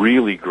a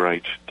really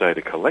great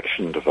data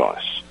collection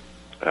device.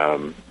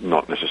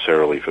 Not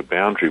necessarily for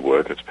boundary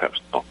work. It's perhaps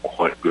not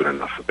quite good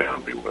enough for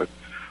boundary work,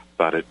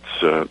 but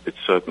it's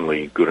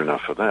certainly good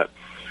enough for that.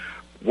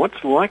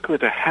 What's likely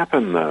to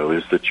happen, though,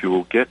 is that you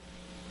will get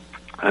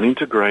an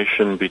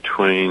integration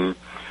between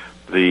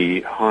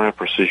the higher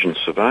precision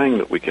surveying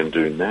that we can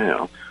do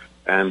now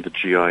and the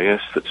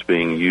GIS that's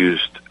being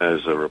used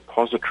as a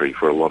repository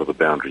for a lot of the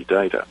boundary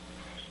data,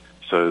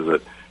 so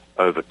that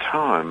over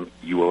time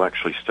you will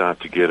actually start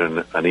to get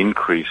an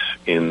increase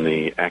in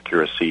the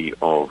accuracy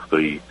of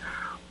the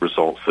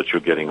results that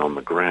you're getting on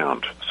the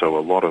ground. So a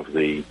lot of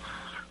the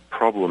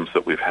problems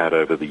that we've had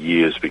over the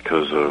years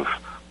because of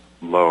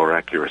lower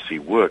accuracy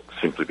work,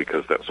 simply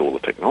because that's all the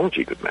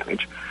technology could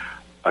manage,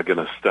 are going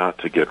to start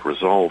to get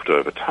resolved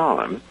over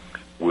time.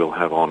 We'll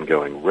have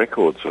ongoing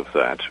records of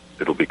that.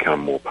 It'll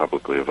become more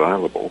publicly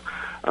available,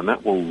 and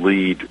that will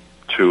lead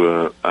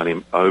to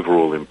an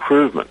overall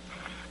improvement.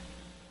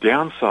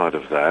 Downside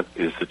of that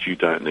is that you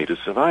don't need a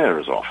surveyor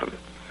as often,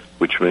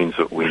 which means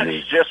that we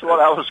need... That's just what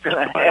I was going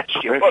to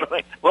ask you.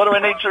 What do we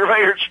need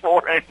surveyors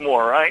for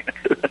anymore, right?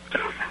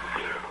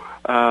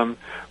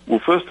 Well,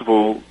 first of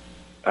all,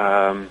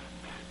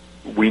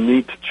 we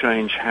need to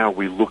change how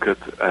we look at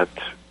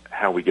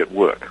how we get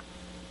work.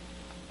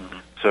 Mm-hmm.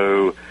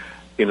 So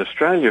in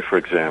Australia, for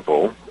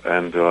example,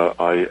 and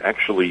I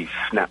actually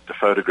snapped a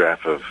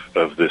photograph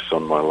of this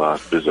on my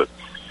last visit,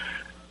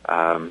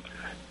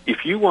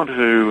 if you want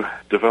to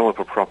develop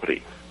a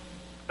property,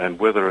 and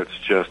whether it's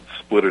just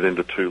split it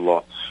into two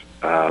lots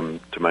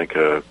to make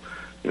a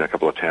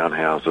couple of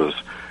townhouses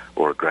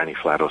or a granny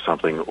flat or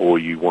something, or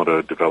you want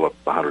to develop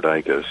 100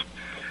 acres,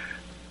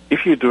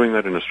 if you're doing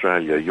that in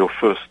Australia, your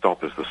first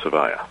stop is the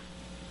surveyor.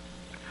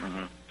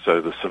 Mm-hmm.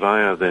 So the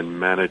surveyor then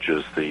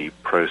manages the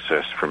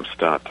process from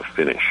start to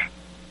finish.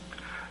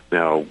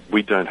 Now,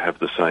 we don't have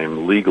the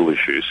same legal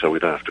issues, so we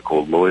don't have to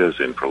call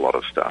lawyers in for a lot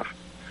of stuff.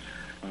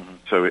 Mm-hmm.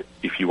 So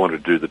if you want to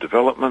do the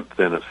development,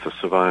 then it's the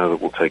surveyor that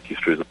will take you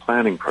through the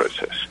planning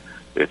process.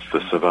 It's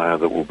the surveyor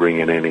that will bring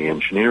in any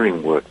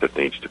engineering work that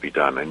needs to be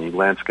done, any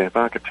landscape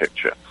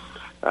architecture,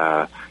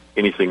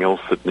 anything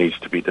else that needs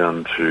to be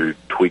done to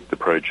tweak the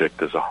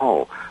project as a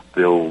whole.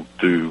 They'll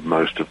do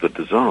most of the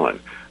design.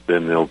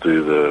 Then they'll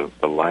do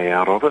the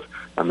layout of it,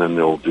 and then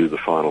they'll do the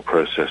final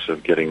process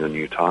of getting the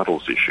new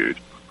titles issued,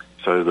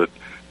 so that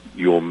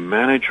your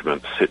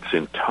management sits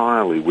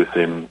entirely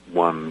within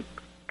one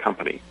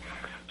company.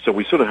 So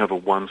we sort of have a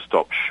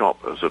one-stop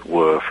shop, as it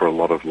were, for a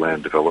lot of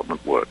land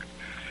development work.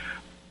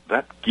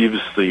 That gives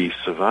the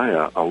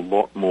surveyor a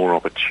lot more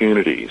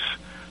opportunities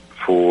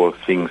for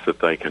things that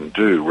they can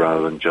do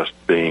rather than just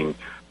being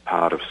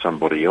part of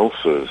somebody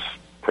else's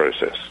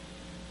process.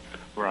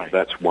 Right.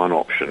 That's one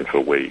option for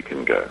where you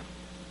can go.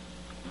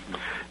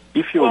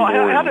 If you're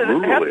more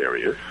in rural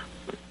areas...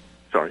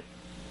 Sorry.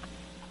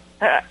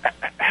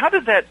 How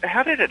did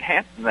it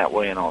happen that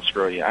way in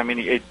Australia? I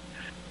mean,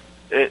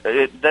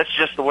 that's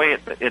just the way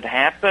it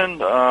happened,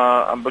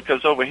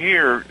 because over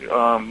here,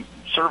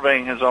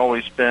 surveying has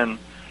always been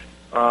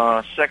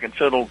second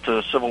fiddle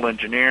to civil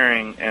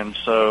engineering, and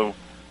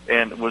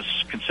was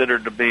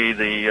considered to be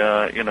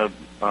the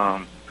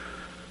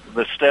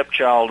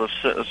stepchild of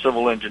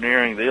civil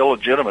engineering, the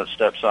illegitimate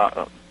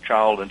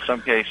stepchild in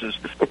some cases,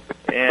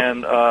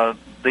 and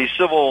the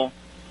civil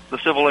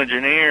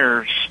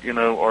engineers,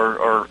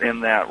 are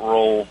in that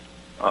role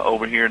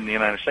over here in the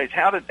United States.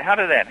 How did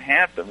that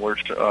happen, where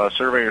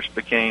surveyors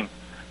became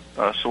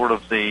sort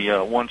of the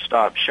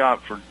one-stop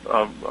shop for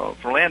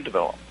land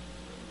development?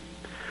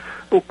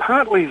 Well,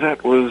 partly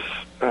that was,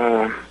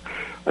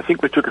 I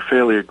think we took a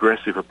fairly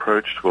aggressive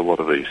approach to a lot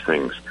of these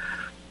things.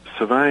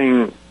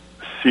 Surveying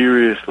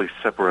seriously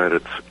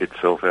separated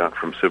itself out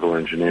from civil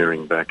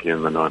engineering back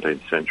in the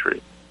 19th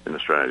century in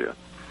Australia.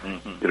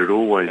 Mm-hmm. It had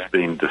always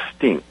been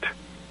distinct,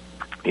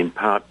 in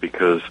part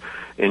because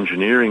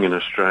engineering in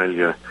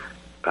Australia,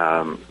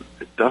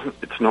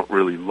 it's not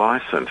really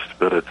licensed,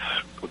 but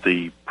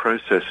the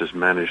process is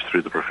managed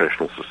through the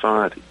professional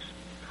societies,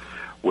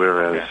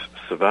 whereas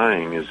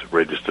surveying is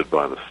registered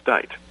by the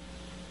state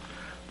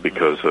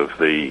because of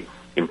the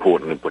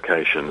important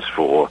implications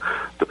for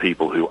the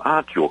people who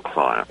aren't your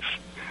clients.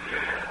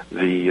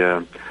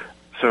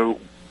 So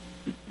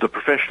the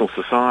professional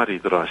society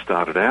that I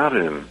started out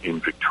in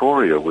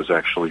Victoria was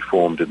actually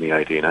formed in the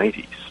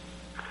 1880s,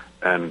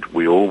 and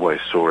we always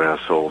saw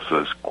ourselves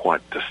as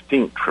quite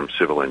distinct from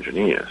civil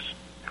engineers.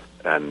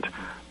 And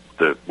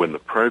when the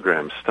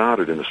program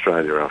started in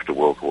Australia after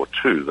World War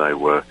II, they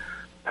were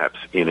perhaps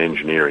in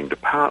engineering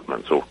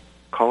departments or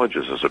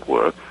colleges, as it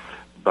were,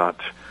 but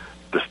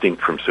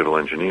distinct from civil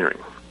engineering.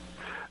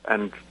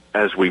 And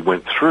as we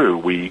went through,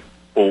 we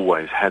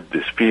always had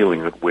this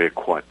feeling that we're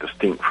quite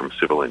distinct from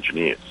civil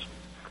engineers.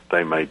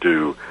 They may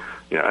do,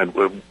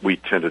 and we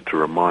tended to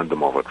remind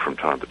them of it from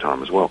time to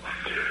time as well.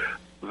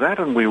 That,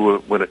 and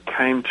when it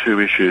came to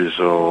issues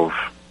of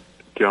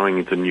going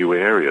into new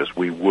areas,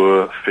 we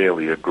were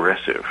fairly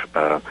aggressive.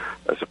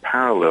 As a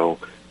parallel,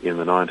 in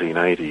the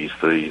 1980s,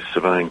 the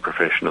surveying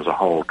profession as a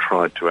whole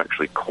tried to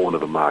actually corner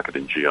the market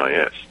in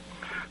GIS.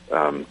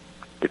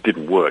 It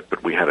didn't work,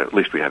 but at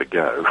least we had a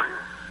go.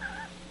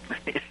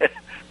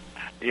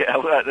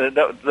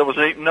 There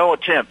was no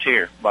attempt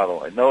here, by the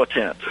way. No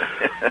attempt.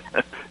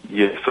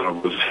 Yes, I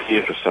was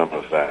here for some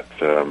of that.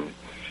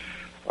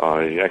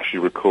 I actually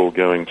recall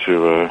going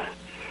to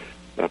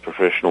a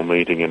professional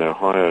meeting in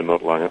Ohio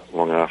not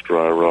long after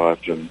I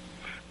arrived and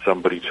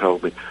somebody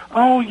told me,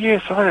 oh,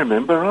 yes, I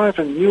remember.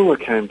 Ivan Mueller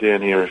came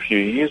down here a few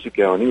years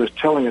ago, and he was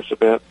telling us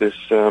about this,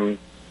 this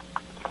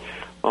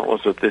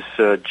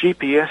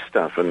GPS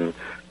stuff and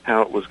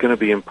how it was going to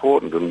be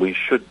important and we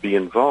should be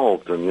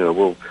involved. And,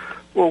 well,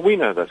 we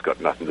know that's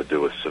got nothing to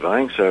do with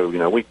surveying, so,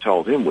 we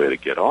told him where to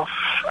get off.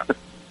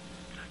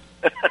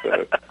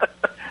 So.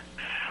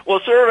 Well,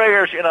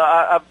 surveyors,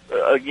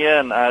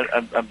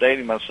 I'm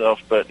dating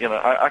myself, but,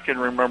 I can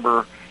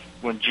remember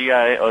when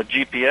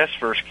GPS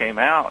first came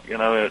out,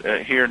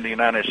 here in the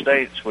United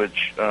States,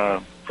 which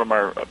from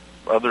our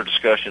other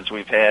discussions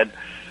we've had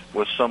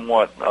was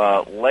somewhat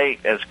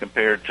late as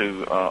compared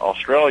to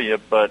Australia.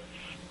 But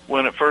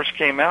when it first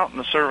came out and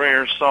the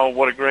surveyors saw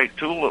what a great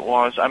tool it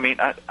was,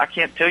 I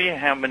can't tell you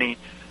how many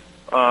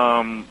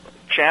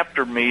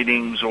chapter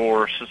meetings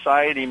or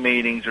society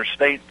meetings or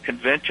state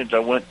conventions I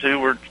went to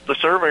where the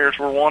surveyors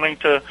were wanting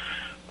to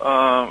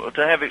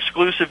have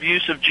exclusive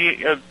use of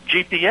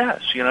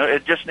GPS.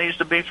 It just needs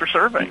to be for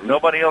surveying. Mm-hmm.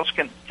 Nobody else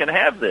can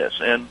have this.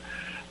 And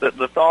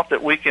the thought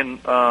that we can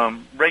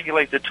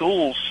regulate the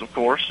tools, of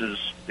course,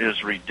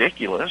 is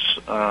ridiculous.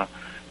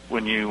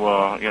 When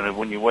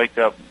you wake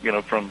up,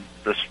 from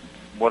this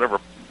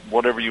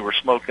whatever you were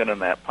smoking in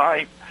that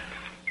pipe.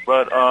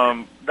 But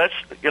that's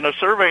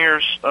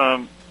surveyors.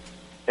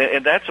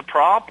 And that's a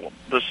problem.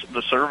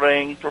 The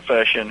surveying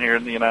profession here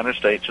in the United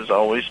States has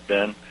always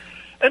been,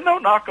 and no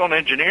knock on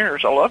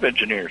engineers. I love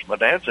engineers. My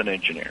dad's an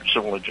engineer,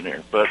 civil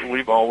engineer. But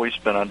we've always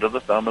been under the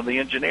thumb of the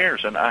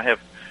engineers. And I have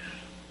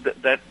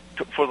that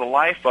for the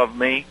life of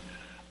me,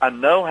 I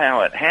know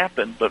how it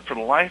happened, but for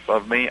the life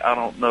of me, I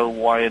don't know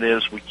why it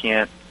is we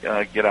can't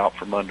get out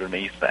from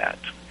underneath that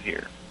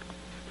here.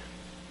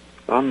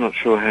 I'm not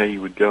sure how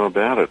you would go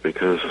about it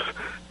because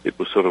it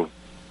was sort of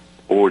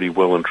already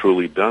well and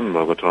truly done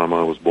by the time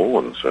I was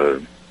born.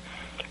 So,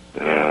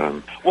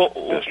 one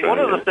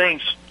of the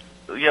things,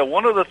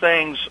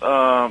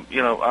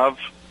 I've,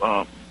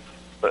 or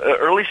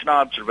at least an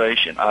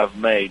observation I've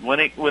made when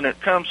it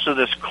comes to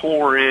this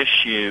core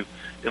issue,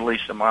 at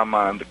least in my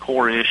mind, the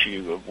core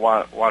issue of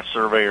why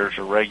surveyors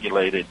are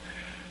regulated,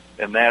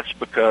 and that's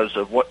because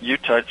of what you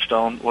touched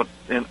on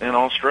in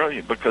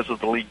Australia, because of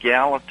the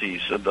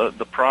legalities of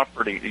the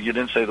property. You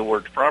didn't say the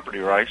word property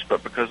rights,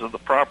 but because of the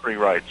property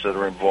rights that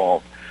are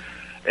involved.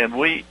 And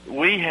we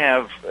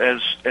have, as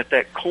at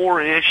that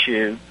core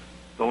issue,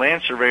 the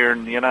land surveyor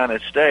in the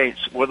United States,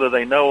 whether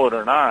they know it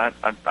or not,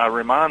 I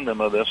remind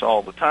them of this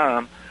all the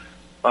time,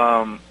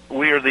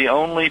 we are the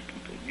only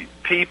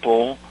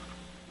people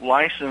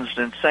licensed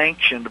and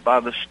sanctioned by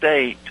the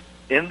state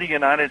in the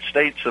United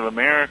States of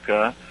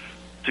America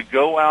to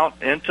go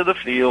out into the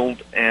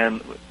field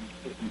and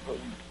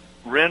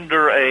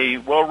render a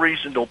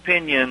well-reasoned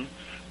opinion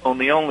on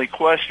the only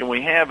question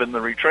we have in the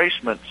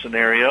retracement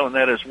scenario, and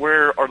that is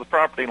where are the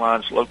property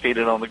lines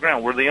located on the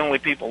ground. We're the only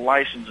people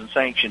licensed and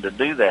sanctioned to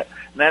do that,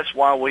 and that's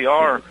why we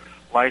are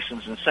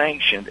licensed and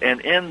sanctioned.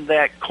 And in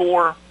that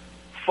core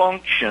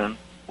function,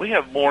 we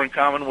have more in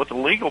common with the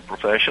legal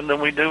profession than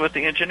we do with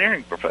the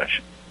engineering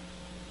profession.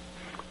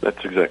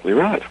 That's exactly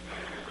right.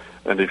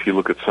 And if you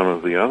look at some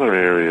of the other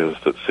areas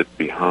that sit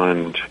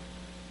behind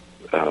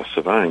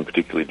surveying,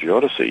 particularly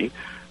geodesy,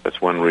 that's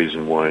one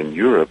reason why in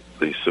Europe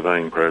the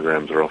surveying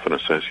programs are often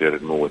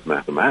associated more with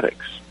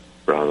mathematics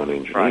rather than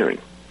engineering.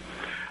 Right.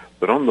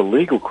 But on the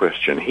legal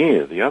question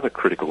here, the other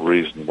critical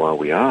reason why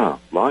we are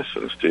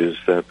licensed is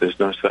that there's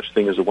no such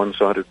thing as a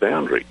one-sided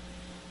boundary.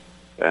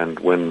 And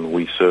when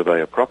we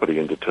survey a property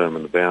and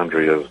determine the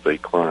boundary of the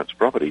client's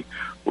property,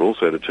 we're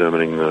also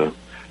determining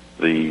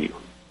the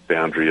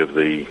boundary of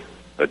the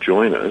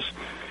adjoiners.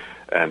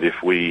 And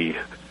if we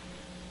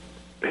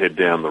head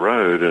down the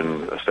road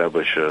and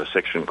establish a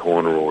section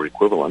corner or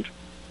equivalent,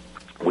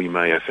 we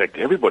may affect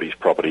everybody's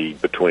property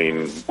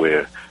between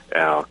where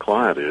our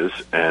client is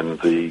and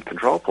the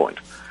control point.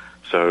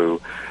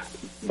 So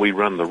we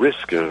run the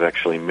risk of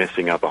actually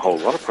messing up a whole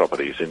lot of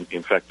properties.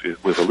 In fact,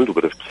 with a little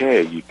bit of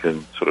care, you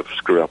can sort of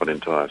screw up an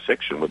entire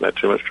section without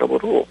too much trouble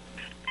at all.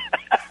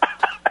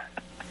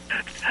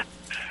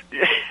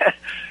 Yeah.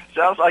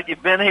 Sounds like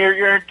you've been here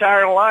your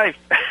entire life,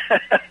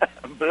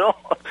 Bill.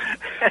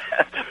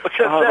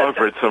 I've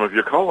read some of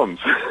your columns.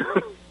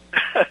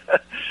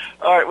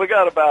 All right, we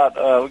got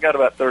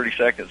about 30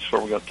 seconds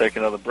before we're going to take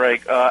another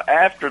break.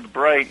 After the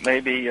break,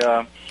 maybe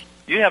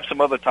you have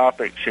some other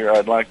topics here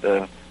I'd like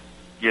to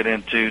get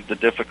into, the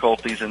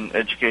difficulties in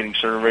educating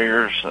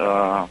surveyors,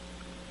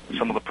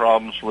 some of the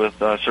problems with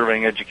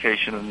surveying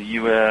education in the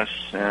U.S.,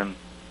 and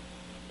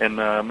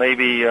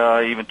maybe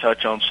even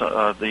touch on some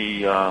of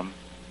the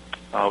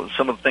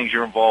things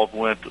you're involved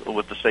with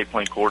the state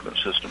plane coordinate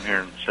system here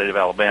in the state of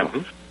Alabama.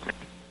 Mm-hmm.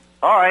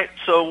 All right,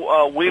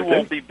 so we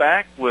will be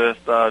back with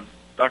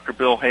Dr.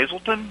 Bill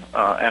Hazelton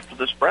after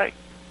this break.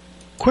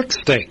 Quick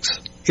Stakes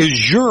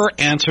is your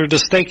answer to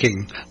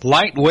staking.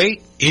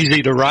 Lightweight,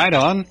 easy to ride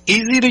on,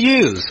 easy to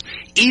use,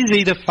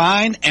 easy to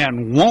find,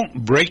 and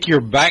won't break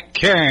your back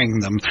carrying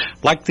them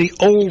like the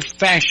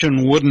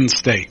old-fashioned wooden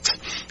stakes.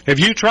 Have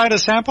you tried a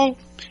sample?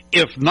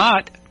 If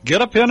not,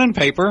 get a pen and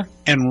paper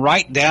and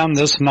write down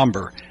this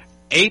number,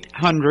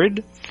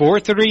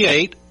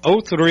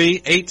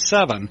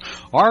 800-438-0387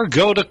 or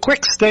go to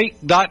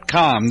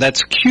quickstake.com.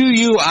 That's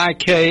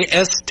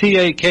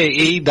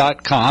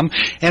QUIKSTAKE.com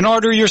and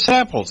order your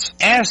samples.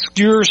 Ask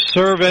your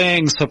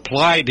surveying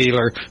supply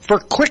dealer for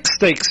Quick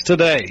Stakes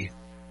today.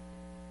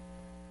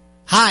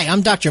 Hi,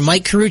 I'm Dr.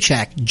 Mike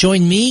Karuchak.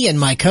 Join me and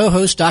my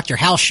co-host, Dr.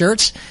 Hal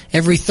Schertz,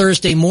 every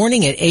Thursday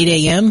morning at 8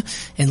 a.m.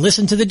 and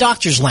listen to the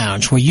Doctor's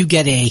Lounge, where you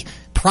get a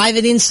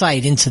private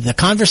insight into the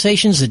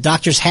conversations that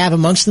doctors have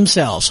amongst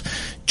themselves.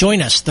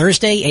 Join us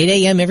Thursday, 8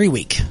 a.m. every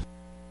week.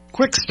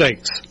 Quick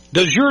Stakes.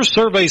 Does your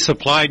survey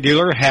supply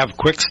dealer have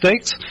Quick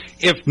Stakes?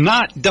 If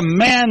not,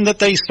 demand that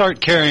they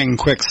start carrying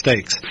Quick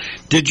Stakes.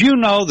 Did you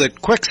know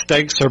that Quick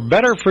Stakes are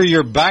better for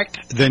your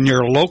back than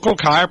your local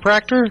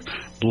chiropractor?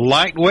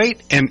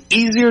 Lightweight and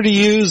easier to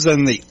use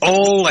than the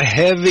old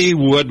heavy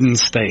wooden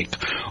stake.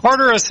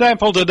 Order a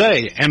sample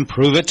today and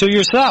prove it to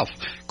yourself.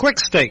 Quick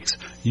Stakes,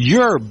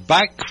 your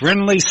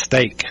back-friendly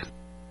stake.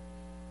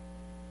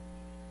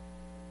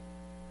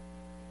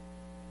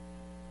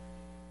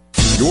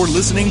 You're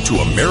listening to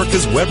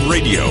America's Web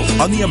Radio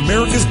on the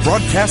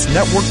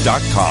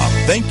AmericasBroadcastNetwork.com.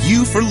 Thank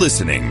you for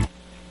listening.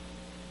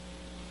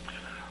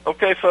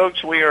 Okay,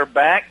 folks, we are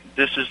back.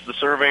 This is the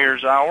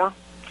Surveyors Hour.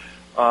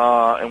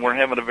 And we're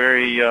having a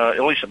very, at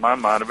least in my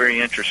mind, a very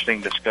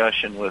interesting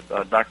discussion with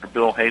Dr.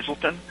 Bill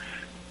Hazelton.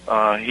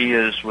 He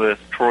is with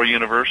Troy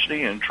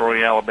University in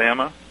Troy,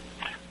 Alabama.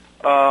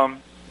 Now,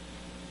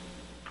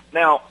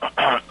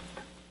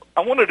 I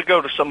wanted to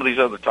go to some of these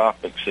other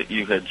topics that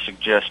you had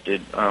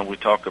suggested. We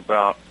talk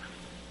about,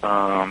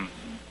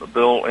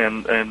 Bill,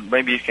 and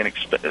maybe you can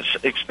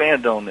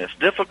expand on this.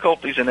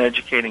 Difficulties in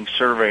educating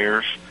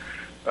surveyors,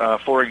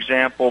 for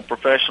example,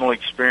 professional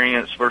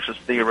experience versus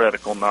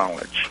theoretical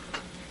knowledge.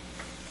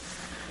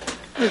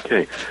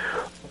 Okay.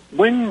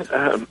 When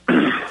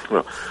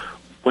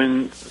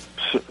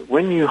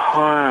you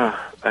hire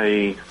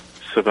a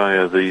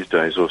surveyor these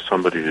days or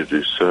somebody to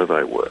do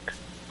survey work,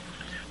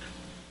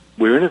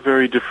 we're in a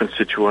very different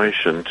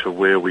situation to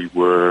where we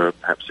were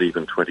perhaps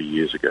even 20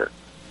 years ago.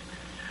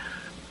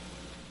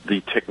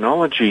 The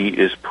technology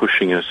is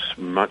pushing us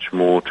much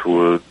more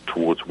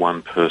towards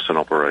one-person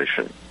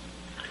operation.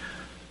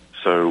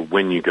 So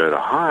when you go to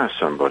hire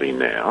somebody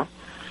now,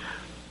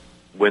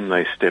 when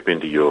they step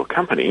into your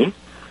company,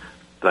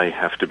 they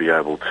have to be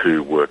able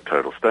to work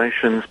total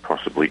stations,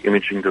 possibly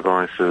imaging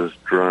devices,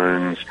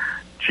 drones,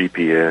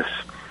 GPS,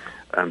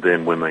 and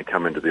then when they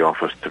come into the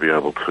office to be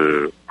able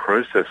to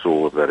process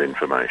all of that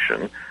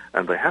information,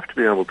 and they have to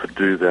be able to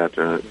do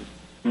that,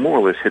 more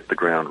or less hit the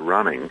ground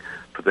running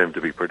for them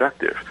to be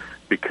productive.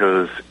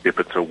 Because if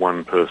it's a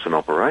one-person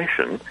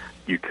operation,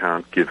 you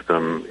can't give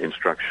them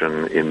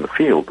instruction in the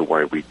field the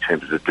way we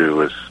tended to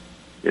do as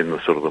in the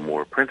sort of the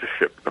more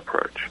apprenticeship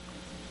approach.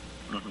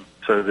 Mm-hmm.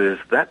 So there's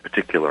that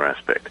particular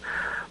aspect.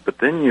 But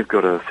then you've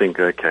got to think,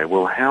 okay,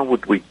 well, how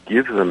would we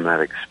give them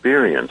that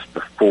experience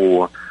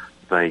before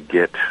they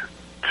get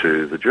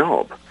to the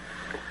job?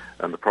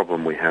 And the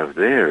problem we have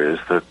there is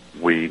that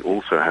we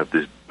also have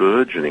this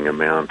burgeoning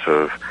amount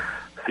of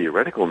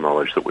theoretical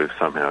knowledge that we've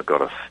somehow got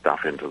to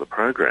stuff into the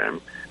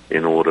program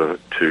in order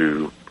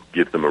to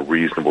give them a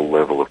reasonable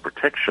level of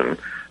protection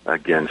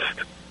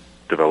against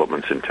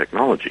developments in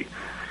technology.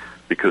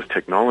 Because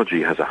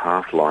technology has a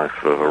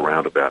half-life of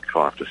around about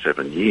 5 to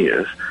 7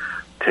 years,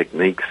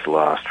 techniques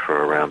last for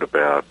around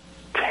about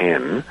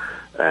 10,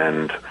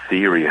 and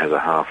theory has a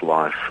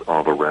half-life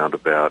of around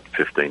about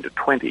 15 to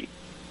 20.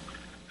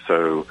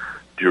 So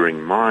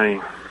during my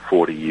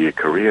 40-year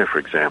career, for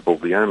example,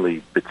 the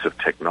only bits of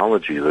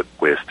technology that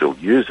we're still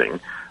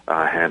using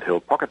are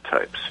handheld pocket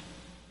tapes.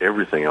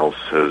 Everything else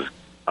has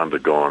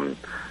undergone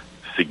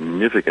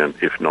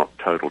significant, if not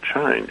total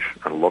change,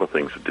 and a lot of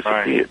things have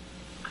disappeared. Right.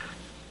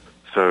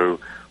 So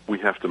we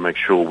have to make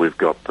sure we've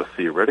got the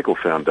theoretical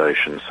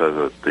foundation so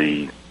that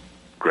the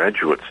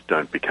graduates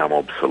don't become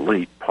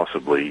obsolete,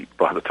 possibly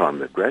by the time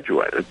they've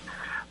graduated,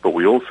 but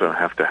we also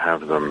have to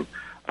have them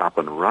up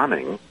and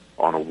running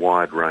on a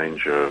wide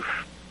range of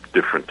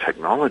different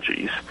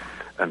technologies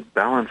and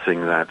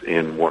balancing that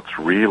in what's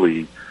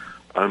really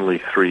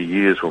only 3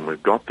 years when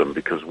we've got them,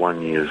 because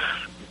 1 year's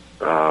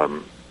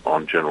on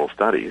general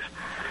studies.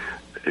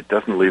 It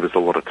doesn't leave us a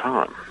lot of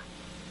time.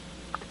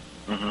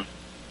 Mm-hmm.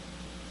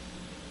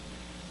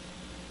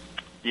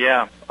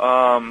 Yeah,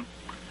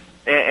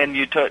 and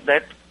you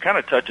that kind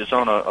of touches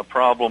on a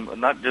problem,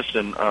 not just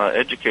in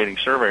educating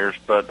surveyors,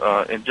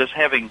 but in just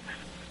having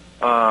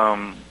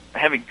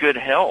good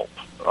help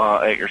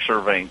at your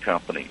surveying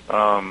company.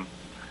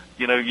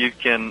 You know, you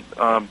can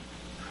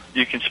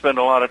spend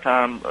a lot of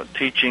time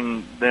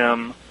teaching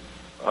them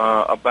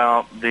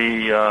about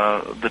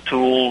the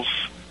tools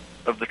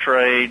of the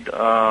trade,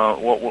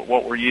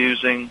 what we're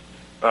using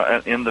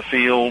in the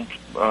field,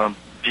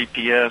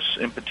 GPS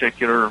in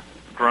particular,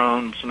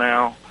 drones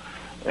now,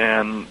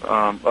 and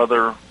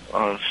other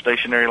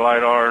stationary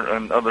LiDAR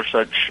and other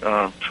such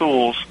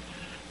tools,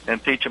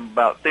 and teach them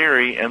about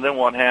theory. And then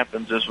what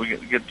happens is we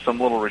get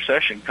some little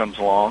recession comes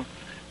along,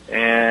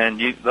 and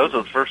those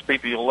are the first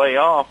people you'll lay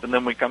off, and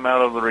then we come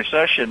out of the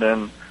recession,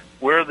 and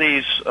where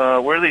these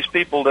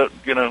people that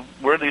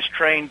where these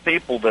trained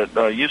people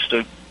that used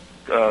to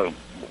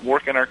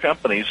work in our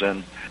companies,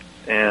 and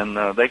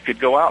they could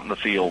go out in the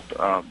field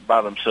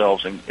by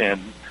themselves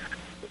and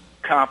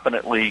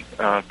competently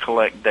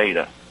collect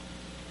data.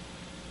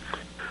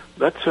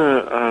 That's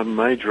a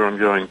major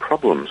ongoing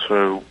problem.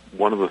 So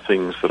one of the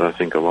things that I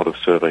think a lot of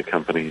survey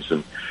companies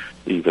and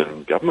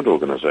even government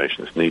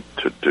organizations need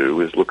to do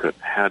is look at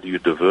how do you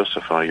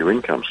diversify your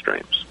income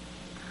streams.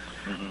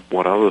 Mm-hmm.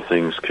 What other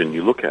things can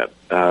you look at?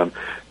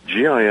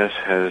 GIS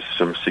has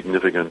some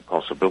significant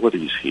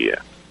possibilities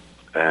here.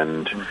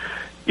 And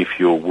if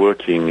you're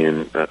working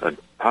in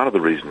part of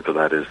the reason for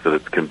that is that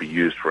it can be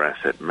used for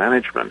asset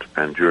management,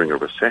 and during a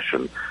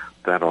recession,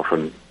 that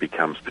often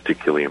becomes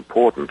particularly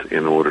important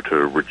in order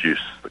to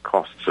reduce the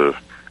costs of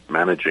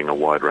managing a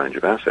wide range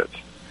of assets.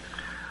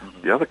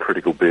 Mm-hmm. The other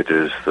critical bit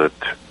is that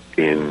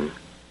in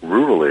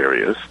rural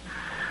areas,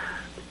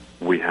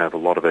 we have a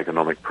lot of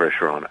economic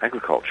pressure on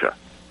agriculture,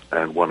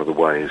 and one of the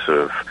ways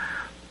of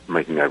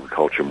making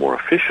agriculture more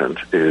efficient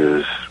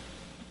is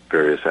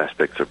various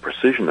aspects of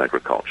precision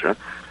agriculture,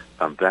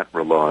 and that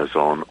relies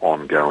on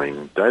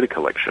ongoing data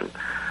collection.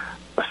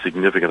 A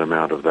significant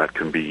amount of that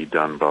can be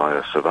done by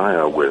a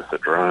surveyor with a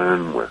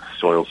drone, with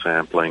soil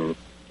sampling,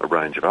 a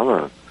range of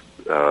other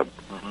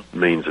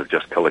means of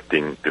just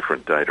collecting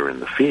different data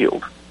in the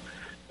field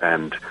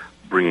and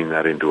bringing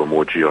that into a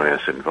more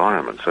GIS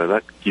environment. So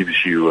that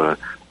gives you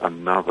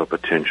another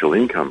potential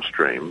income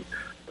stream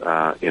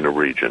in a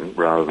region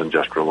rather than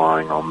just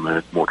relying on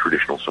the more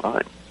traditional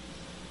surveying.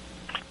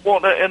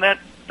 Well,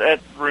 that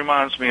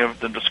reminds me of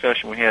the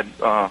discussion we had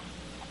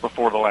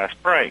before the last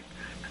break.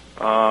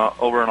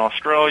 Over in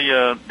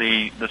Australia,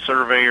 the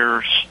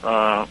surveyors,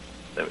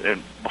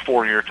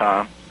 before your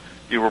time,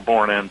 you were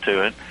born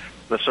into it,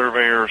 the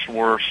surveyors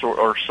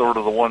are sort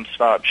of the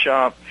one-stop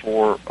shop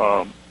for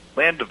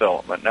land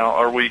development. Now,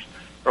 are we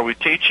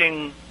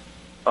teaching,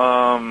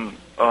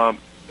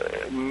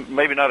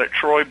 maybe not at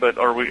Troy, but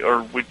are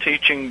we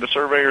teaching the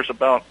surveyors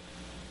about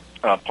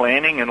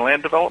planning and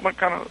land development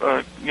kind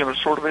of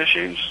sort of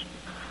issues?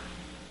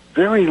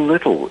 Very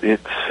little.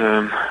 It's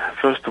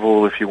first of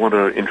all, if you want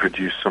to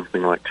introduce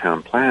something like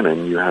town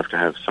planning, you have to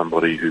have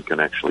somebody who can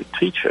actually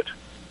teach it.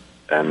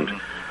 And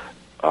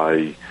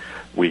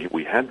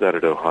we had that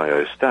at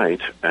Ohio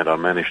State, and I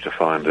managed to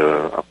find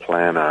a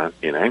planner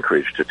in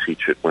Anchorage to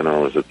teach it when I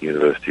was at the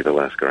University of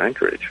Alaska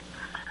Anchorage.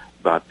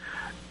 But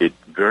it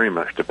very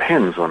much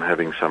depends on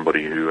having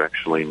somebody who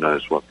actually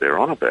knows what they're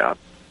on about,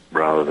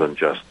 rather than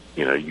just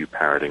you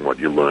parroting what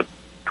you learned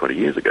 20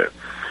 years ago.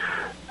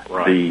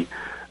 Right.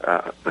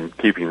 And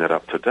keeping that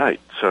up to date.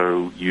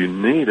 So you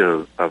need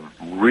a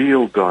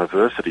real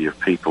diversity of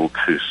people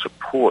to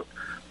support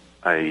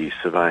a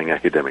surveying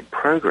academic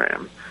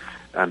program,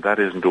 and that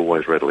isn't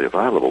always readily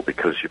available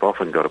because you've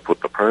often got to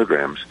put the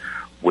programs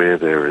where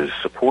there is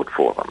support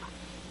for them.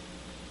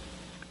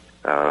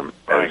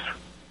 As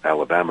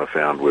Alabama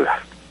found with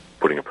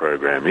putting a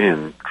program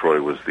in,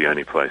 Troy was the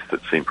only place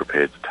that seemed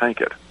prepared to take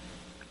it,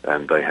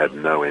 and they had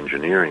no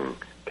engineering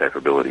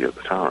capability at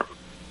the time.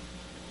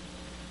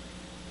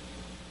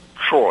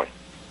 Troy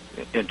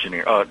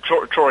University.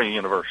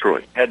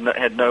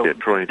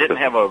 Troy didn't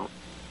have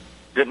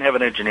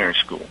an engineering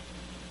school.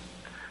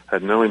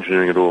 Had no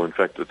engineering at all. In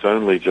fact, it's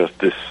only just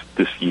this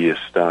year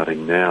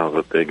starting now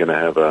that they're going to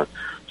have a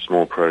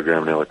small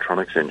program in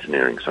electronics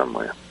engineering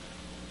somewhere.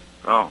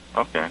 Oh,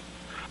 okay.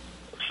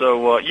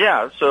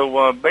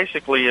 So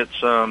basically,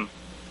 it's that's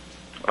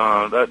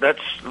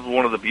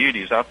one of the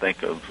beauties I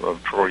think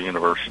of Troy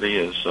University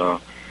is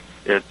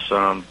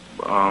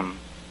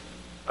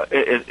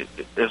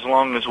as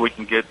long as we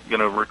can get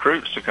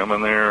recruits to come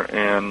in there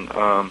and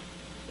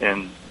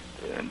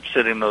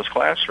sit in those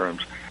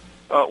classrooms.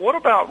 What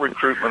about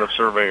recruitment of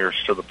surveyors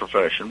to the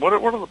profession? What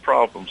are the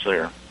problems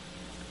there?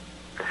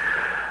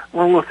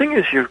 Well, the thing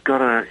is, you've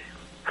got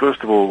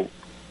first of all,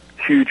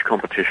 huge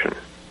competition,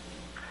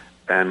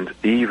 and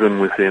even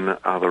within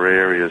other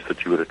areas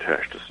that you would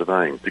attach to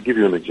surveying. To give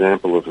you an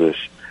example of this,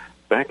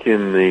 back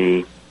in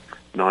the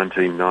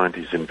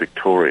 1990s in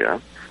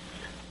Victoria's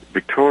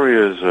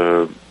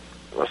a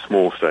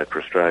small state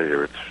for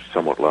Australia. It's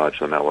somewhat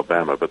larger than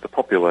Alabama, but the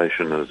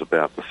population is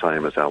about the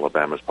same as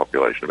Alabama's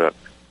population, about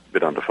a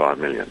bit under 5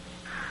 million.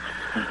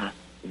 Mm-hmm.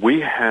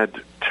 We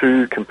had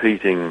two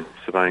competing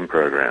surveying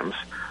programs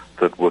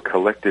that were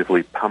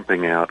collectively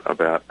pumping out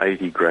about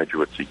 80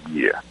 graduates a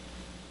year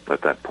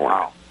at that point.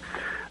 Wow.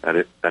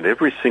 And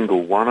every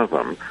single one of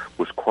them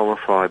was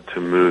qualified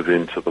to move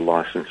into the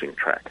licensing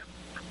track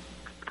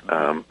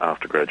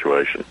after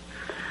graduation.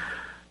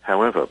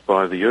 However,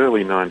 by the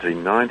early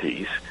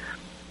 1990s,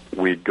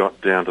 we got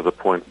down to the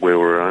point where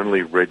we were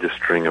only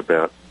registering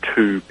about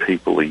 2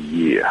 people a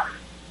year.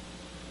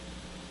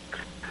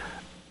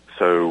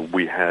 So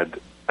we had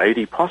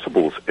 80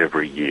 possibles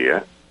every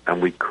year,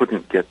 and we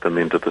couldn't get them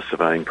into the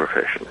surveying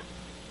profession,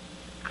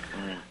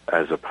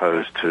 as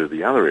opposed to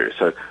the other areas.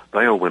 So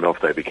they all went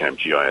off. They became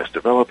GIS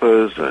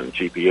developers and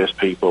GPS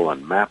people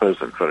and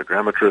mappers and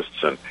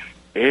photogrammetrists and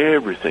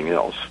everything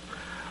else.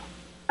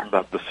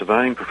 But the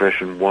surveying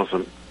profession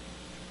wasn't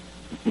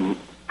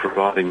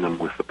providing them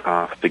with the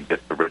path to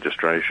get the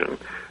registration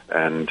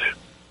and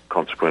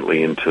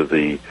consequently into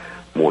the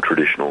more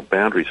traditional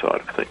boundary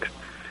side of things.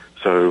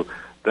 So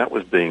that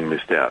was being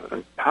missed out.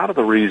 And part of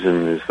the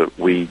reason is that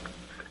we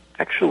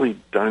actually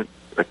don't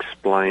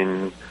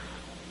explain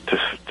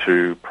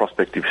to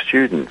prospective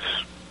students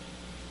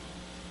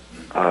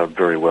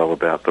very well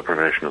about the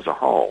profession as a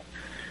whole.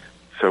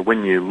 So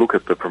when you look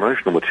at the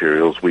promotional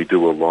materials, we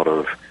do a lot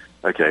of,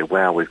 okay,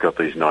 wow, we've got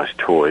these nice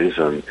toys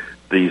and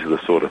these are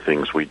the sort of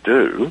things we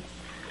do,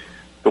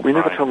 but we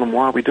never tell them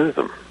why we do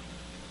them.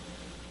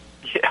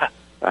 Yeah.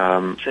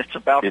 It's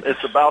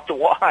about the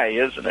why,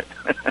 isn't it?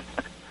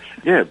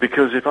 Yeah,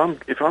 because if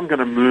I'm going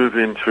to move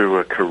into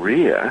a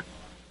career,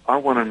 I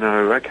want to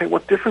know, okay,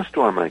 what difference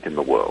do I make in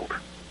the world?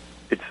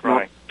 It's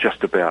not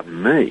just about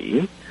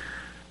me.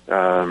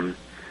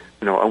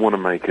 I want to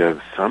make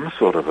some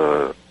sort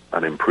of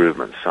an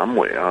improvement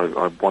somewhere.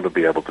 I want to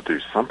be able to do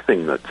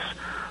something that's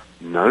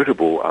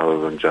notable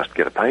other than just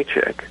get a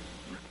paycheck.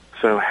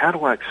 So how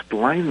do I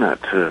explain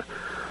that to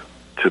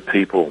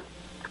people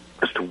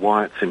as to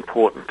why it's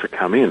important to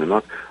come in? And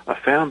I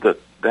found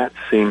that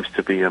seems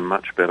to be a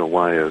much better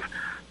way of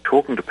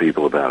talking to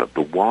people about it,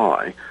 the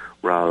why,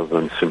 rather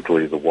than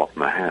simply the what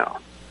and the how.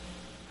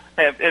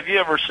 Have you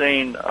ever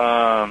seen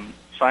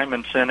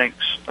Simon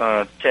Sinek's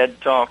TED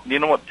Talk? Do you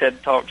know what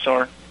TED Talks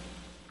are?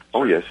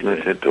 Oh, yes, you know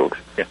TED Talks.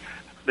 Yeah.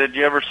 Did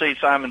you ever see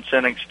Simon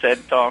Sinek's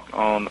TED Talk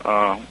on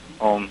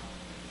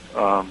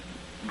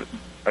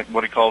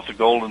what he calls the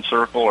golden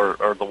circle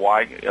or the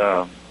why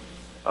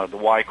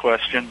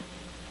question?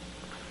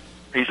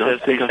 He's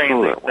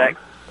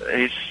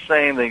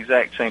saying the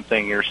exact same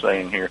thing you're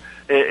saying here.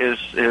 His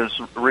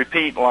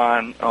repeat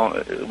line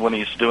when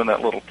he's doing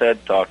that little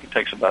TED Talk, it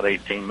takes about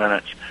 18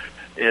 minutes,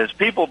 is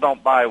people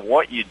don't buy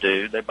what you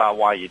do, they buy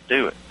why you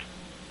do it.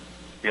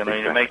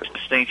 Exactly. He makes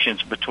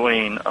distinctions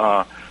between,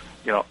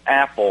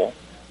 Apple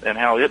and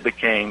how it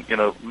became,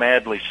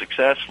 madly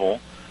successful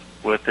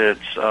with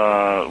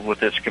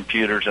its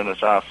computers and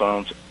its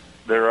iPhones.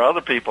 There are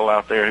other people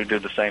out there who do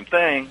the same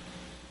thing,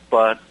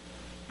 but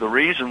the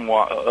reason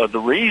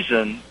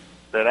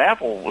that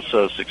Apple was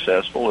so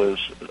successful is,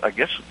 I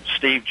guess,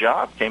 Steve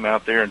Jobs came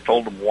out there and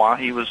told them why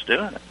he was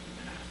doing it,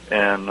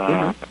 and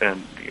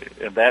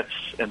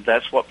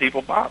that's what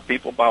people buy.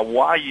 People buy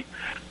why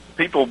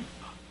people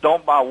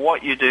don't buy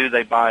what you do;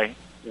 they buy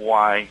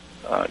why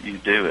you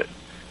do it,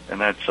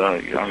 and that's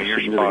you're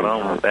spot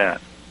on with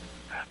that.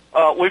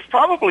 We've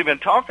probably been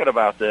talking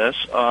about this.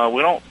 We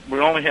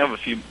only have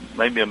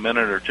maybe a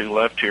minute or two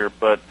left here,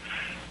 but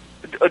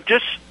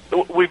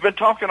we've been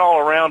talking all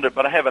around it,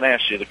 but I haven't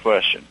asked you the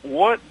question.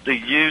 What do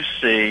you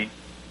see?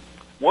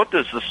 What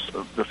does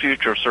the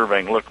future of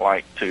surveying look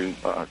like to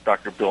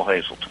Dr. Bill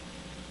Hazelton?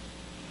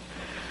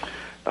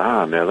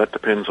 Now that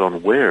depends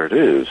on where it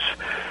is.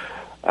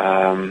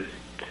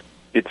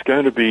 It's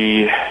going to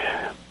be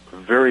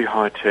very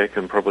high-tech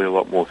and probably a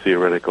lot more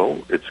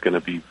theoretical. It's going to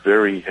be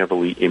very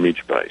heavily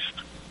image-based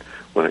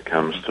when it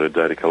comes to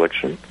data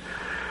collection.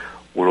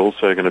 We're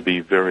also going to be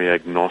very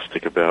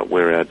agnostic about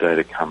where our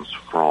data comes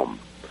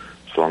from.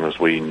 As long as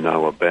we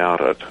know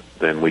about it,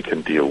 then we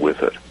can deal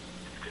with it.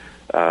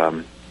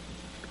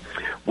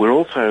 We're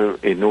also,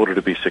 in order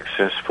to be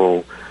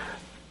successful,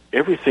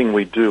 everything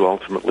we do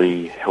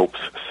ultimately helps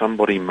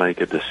somebody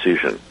make a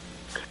decision.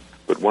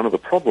 But one of the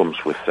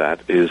problems with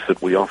that is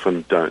that we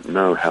often don't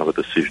know how the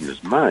decision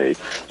is made,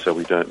 so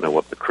we don't know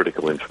what the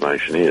critical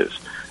information is.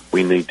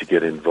 We need to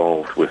get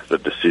involved with the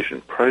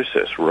decision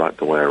process right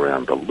the way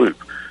around the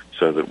loop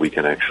so that we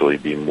can actually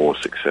be more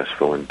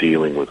successful in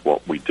dealing with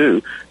what we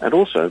do and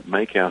also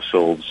make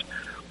ourselves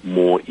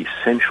more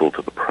essential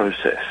to the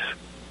process,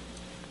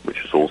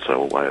 which is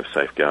also a way of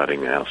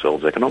safeguarding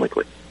ourselves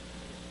economically.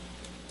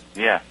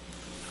 Yeah.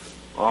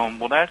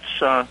 Well,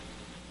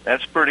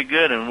 that's pretty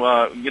good. And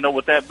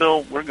with that,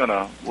 Bill, we're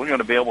gonna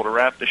be able to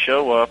wrap the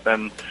show up.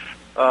 And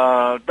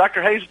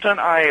Dr. Hazelton,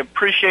 I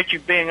appreciate you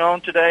being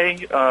on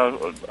today.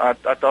 I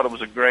thought it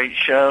was a great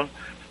show,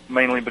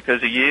 mainly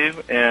because of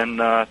you. And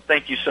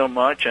thank you so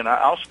much. And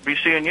I'll be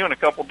seeing you in a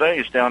couple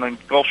days down in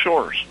Gulf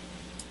Shores.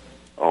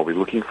 I'll be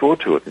looking forward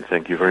to it. And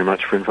thank you very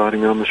much for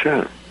inviting me on the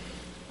show.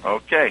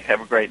 Okay.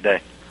 Have a great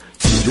day.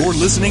 You're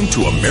listening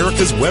to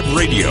America's Web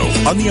Radio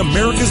on the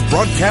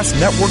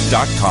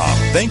AmericasBroadcastNetwork.com.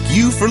 Thank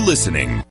you for listening.